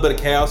little bit of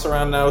chaos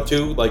around now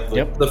too. Like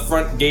the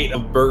front gate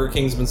of Burger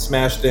King's been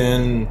smashed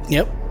in,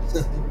 Yep.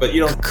 but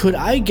you don't. Could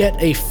I get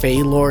a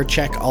Phalor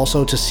check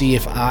also to see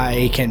if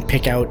I can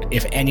pick out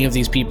if any of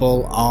these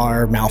people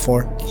are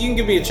Malfour? You can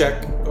give me a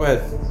check. Go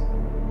ahead.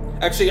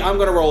 Actually, I'm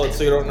gonna roll it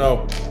so you don't know.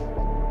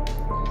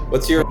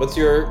 What's your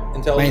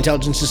intelligence? My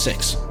intelligence is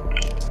 6.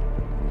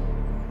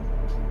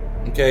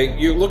 Okay,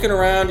 you're looking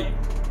around.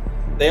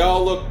 They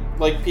all look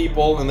like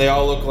people, and they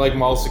all look like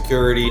mall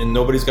security, and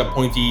nobody's got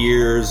pointy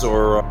ears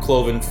or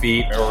cloven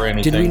feet or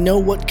anything. Did we know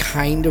what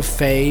kind of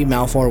Fae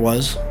Malfour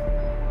was?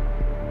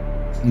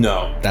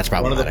 No. That's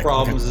One of the problematic.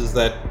 problems is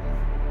that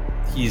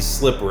he's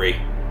slippery.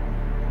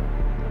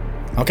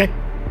 Okay.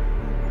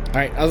 All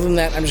right. Other than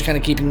that, I'm just kind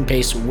of keeping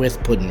pace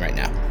with Puddin right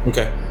now.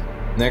 Okay.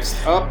 Next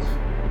up,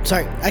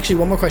 Sorry. Actually,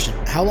 one more question.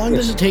 How long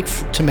does it take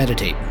to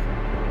meditate?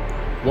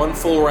 one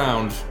full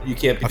round. You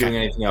can't be Okay. doing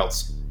anything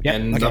else, Yep,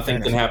 and okay, fair nothing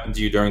can enough. happen to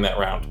you during that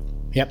round.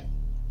 Yep.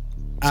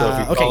 So if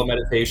you okay. follow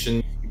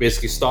meditation, you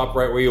basically stop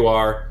right where you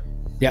are.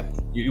 Yep.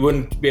 You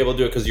wouldn't be able to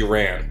do it because you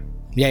ran.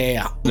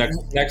 Yeah.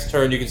 Next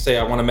turn, you can say,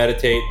 "I want to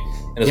meditate,"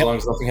 and as Yep. long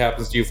as nothing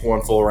happens to you for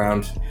one full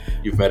round,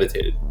 you've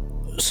meditated.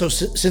 So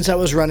since I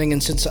was running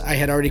and since I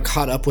had already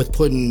caught up with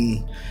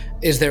Puddin,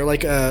 is there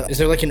like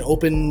an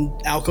open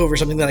alcove or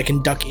something that I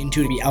can duck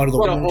into to be out of the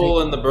Put a wind?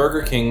 hole in the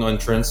Burger King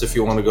entrance if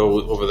you want to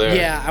go over there.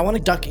 Yeah, I want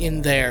to duck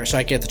in there so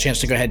I get the chance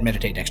to go ahead and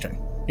meditate next turn.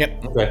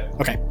 Yep. Okay.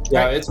 Okay. Yeah,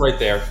 All right. it's right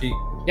there.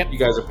 Yep. You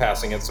guys are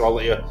passing it, so I'll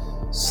let you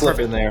slip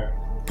in there.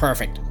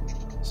 Perfect.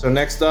 So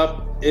next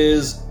up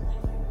is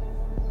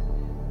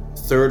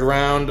third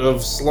round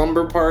of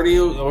Slumber Party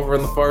over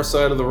on the far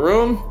side of the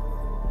room.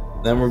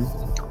 Then we're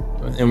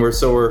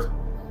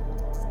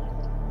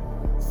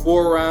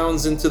 4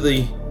 rounds into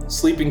the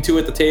sleeping 2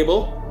 at the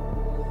table.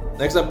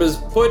 Next up is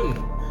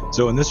Puddin.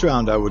 So in this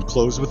round, I would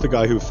close with the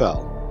guy who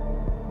fell.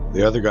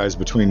 The other guy's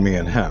between me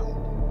and him.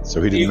 So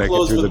he You didn't make it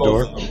close through with the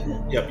door, both of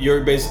them. Yep,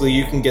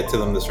 you can get to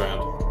them this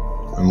round.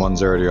 and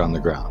one's already on the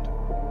ground.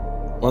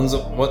 One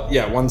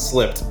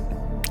slipped.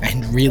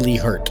 And really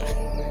hurt.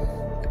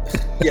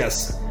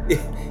 Yes.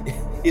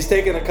 He's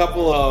taken a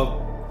couple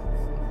of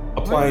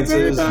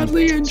appliances.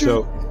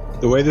 So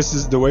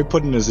the way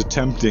Puddin is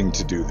attempting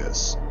to do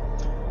this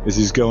is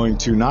he's going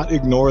to not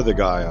ignore the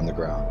guy on the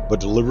ground,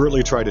 but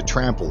deliberately try to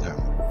trample him.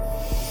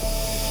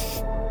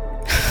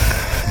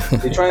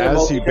 You're trying to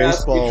As he multitask.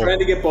 baseball- You're trying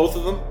to get both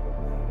of them.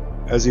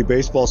 As he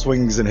baseball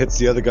swings and hits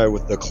the other guy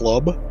with the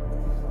club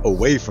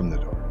away from the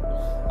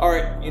door. All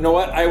right. You know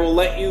what? I will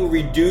let you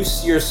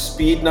reduce your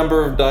speed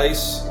number of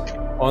dice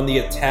on the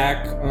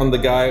attack on the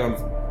guy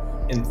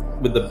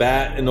with the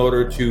bat in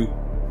order to.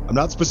 I'm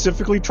not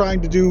specifically trying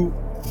to do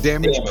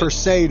damage Damn it. per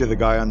se to the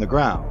guy on the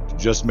ground.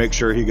 Just make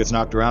sure he gets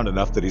knocked around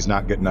enough that he's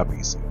not getting up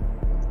easy.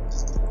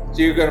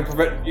 So you're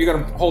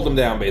gonna hold him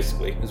down,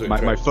 basically. Is what you're My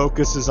trying.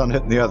 focus is on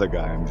hitting the other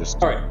guy. I'm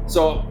just All right.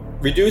 So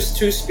reduce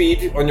 2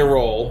 speed on your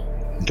roll,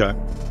 okay.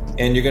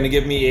 and you're gonna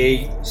give me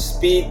a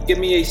speed. Give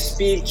me a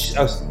strength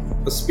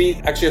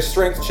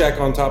check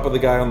on top of the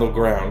guy on the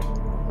ground.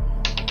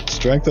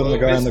 Strength on the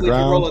guy on the Basically, if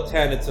you roll ground. a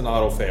 10, it's an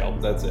auto fail.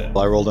 That's it.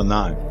 I rolled a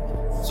 9.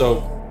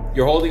 So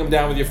you're holding him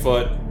down with your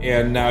foot,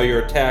 and now your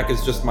attack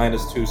is just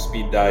 -2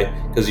 speed die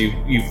because you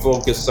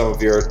focus some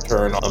of your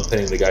turn on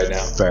pinning the guy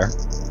down. Fair.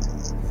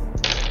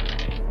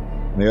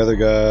 And the other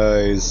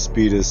guy's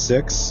speed is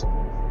 6.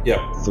 Yep.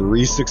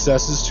 3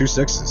 successes, 2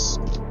 sixes.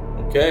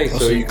 Okay, Oh,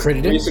 so you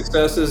critted 3 it?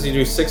 successes. You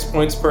do 6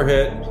 points per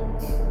hit,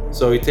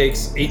 so he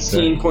takes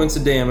 18 points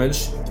of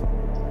damage.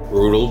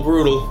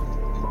 Brutal.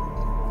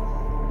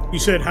 You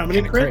said how many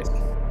And a crits?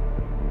 crit.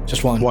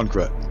 Just one. 1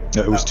 crit.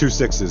 Yeah, it was 2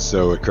 sixes,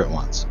 so it crit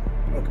once.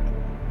 Okay.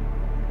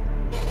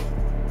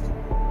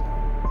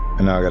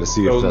 And now I gotta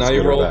see So if that's now you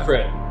good or roll a bad.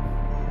 crit.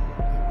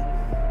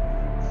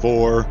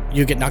 4.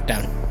 You get knocked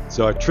down.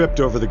 So I tripped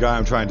over the guy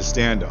I'm trying to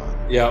stand on.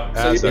 Yep.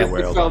 So As you I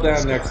basically wailed fell on this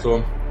down guy. next to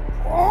him.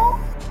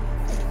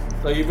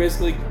 So you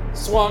basically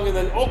swung and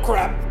then, oh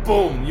crap,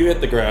 boom, you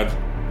hit the ground.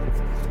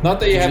 Not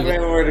that you have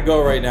anywhere to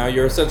go right now.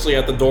 You're essentially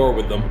at the door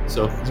with them.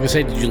 So I was gonna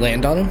say, did you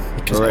land on him?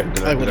 Because All right,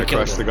 did I would've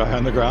killed crush the him. guy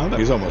on the ground?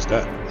 He's almost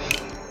dead.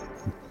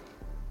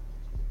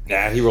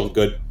 nah, he rolled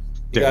good.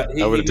 Damn,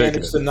 He I would've taken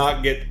managed it. to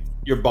not get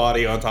your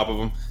body on top of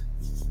him.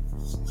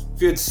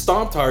 If you had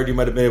stomped hard, you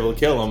might have been able to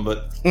kill him,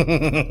 but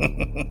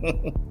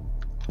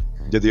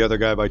Did the other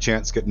guy by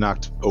chance get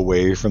knocked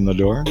away from the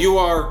door? you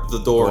are the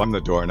door. Oh, I'm the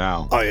door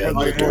now. Oh yeah,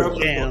 I the door am the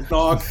jam.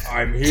 knock.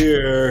 I'm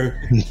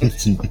here.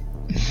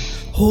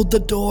 Hold the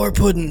door,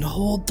 Puddin'.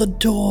 Hold the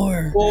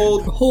door.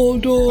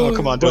 Hold. door. Oh,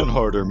 come on, don't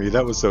harder me.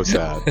 That was so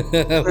sad.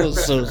 That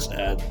was so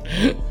sad.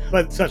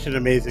 But such an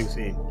amazing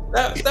scene.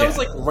 That was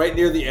like right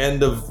near the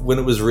end of when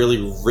it was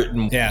really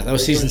written. Yeah, that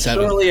was season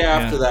 7. Shortly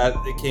after Yeah. that,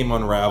 it came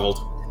unraveled.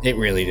 It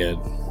really did.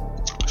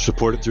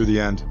 Support it through the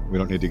end. We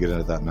don't need to get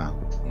into that now.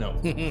 No.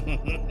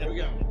 There we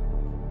go.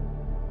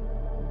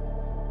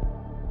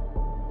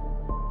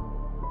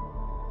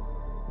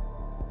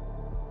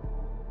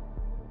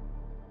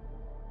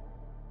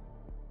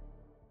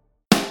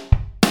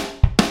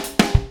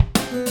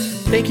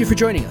 Thank you for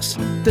joining us.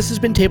 This has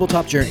been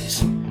Tabletop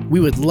Journeys. We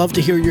would love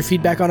to hear your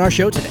feedback on our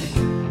show today.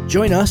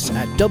 Join us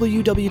at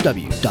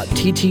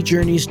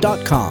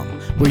www.ttjourneys.com,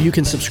 where you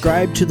can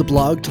subscribe to the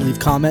blog to leave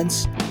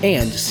comments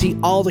and see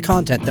all the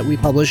content that we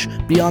publish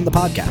beyond the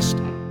podcast.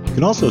 You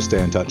can also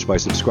stay in touch by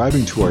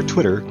subscribing to our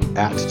Twitter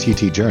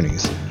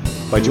 @TTJourneys,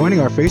 by joining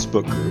our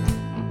Facebook group,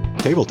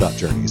 Tabletop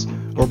Journeys,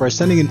 or by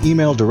sending an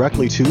email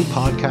directly to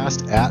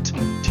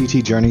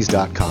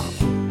podcast@ttjourneys.com.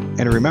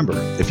 And remember,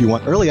 if you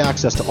want early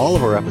access to all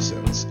of our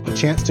episodes, a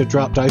chance to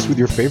drop dice with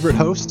your favorite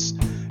hosts,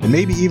 and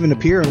maybe even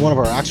appear in one of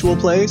our actual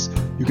plays,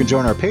 you can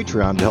join our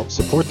Patreon to help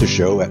support the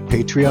show at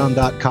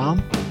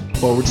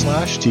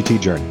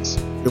patreon.com/TTJourneys.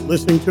 You're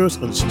listening to us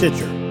on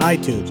Stitcher,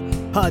 iTunes,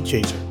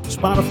 Podchaser,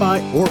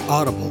 Spotify, or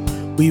Audible.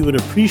 We would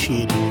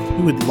appreciate it if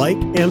you would like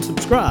and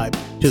subscribe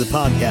to the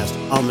podcast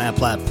on that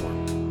platform.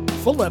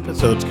 Full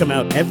episodes come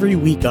out every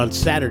week on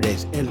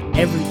Saturdays, and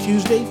every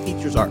Tuesday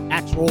features our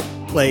actual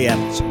play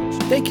episodes.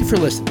 Thank you for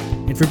listening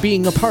and for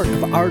being a part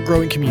of our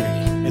growing community.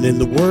 And in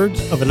the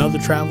words of another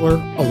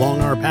traveler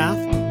along our path,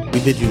 we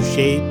bid you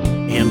shade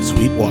and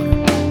sweet water.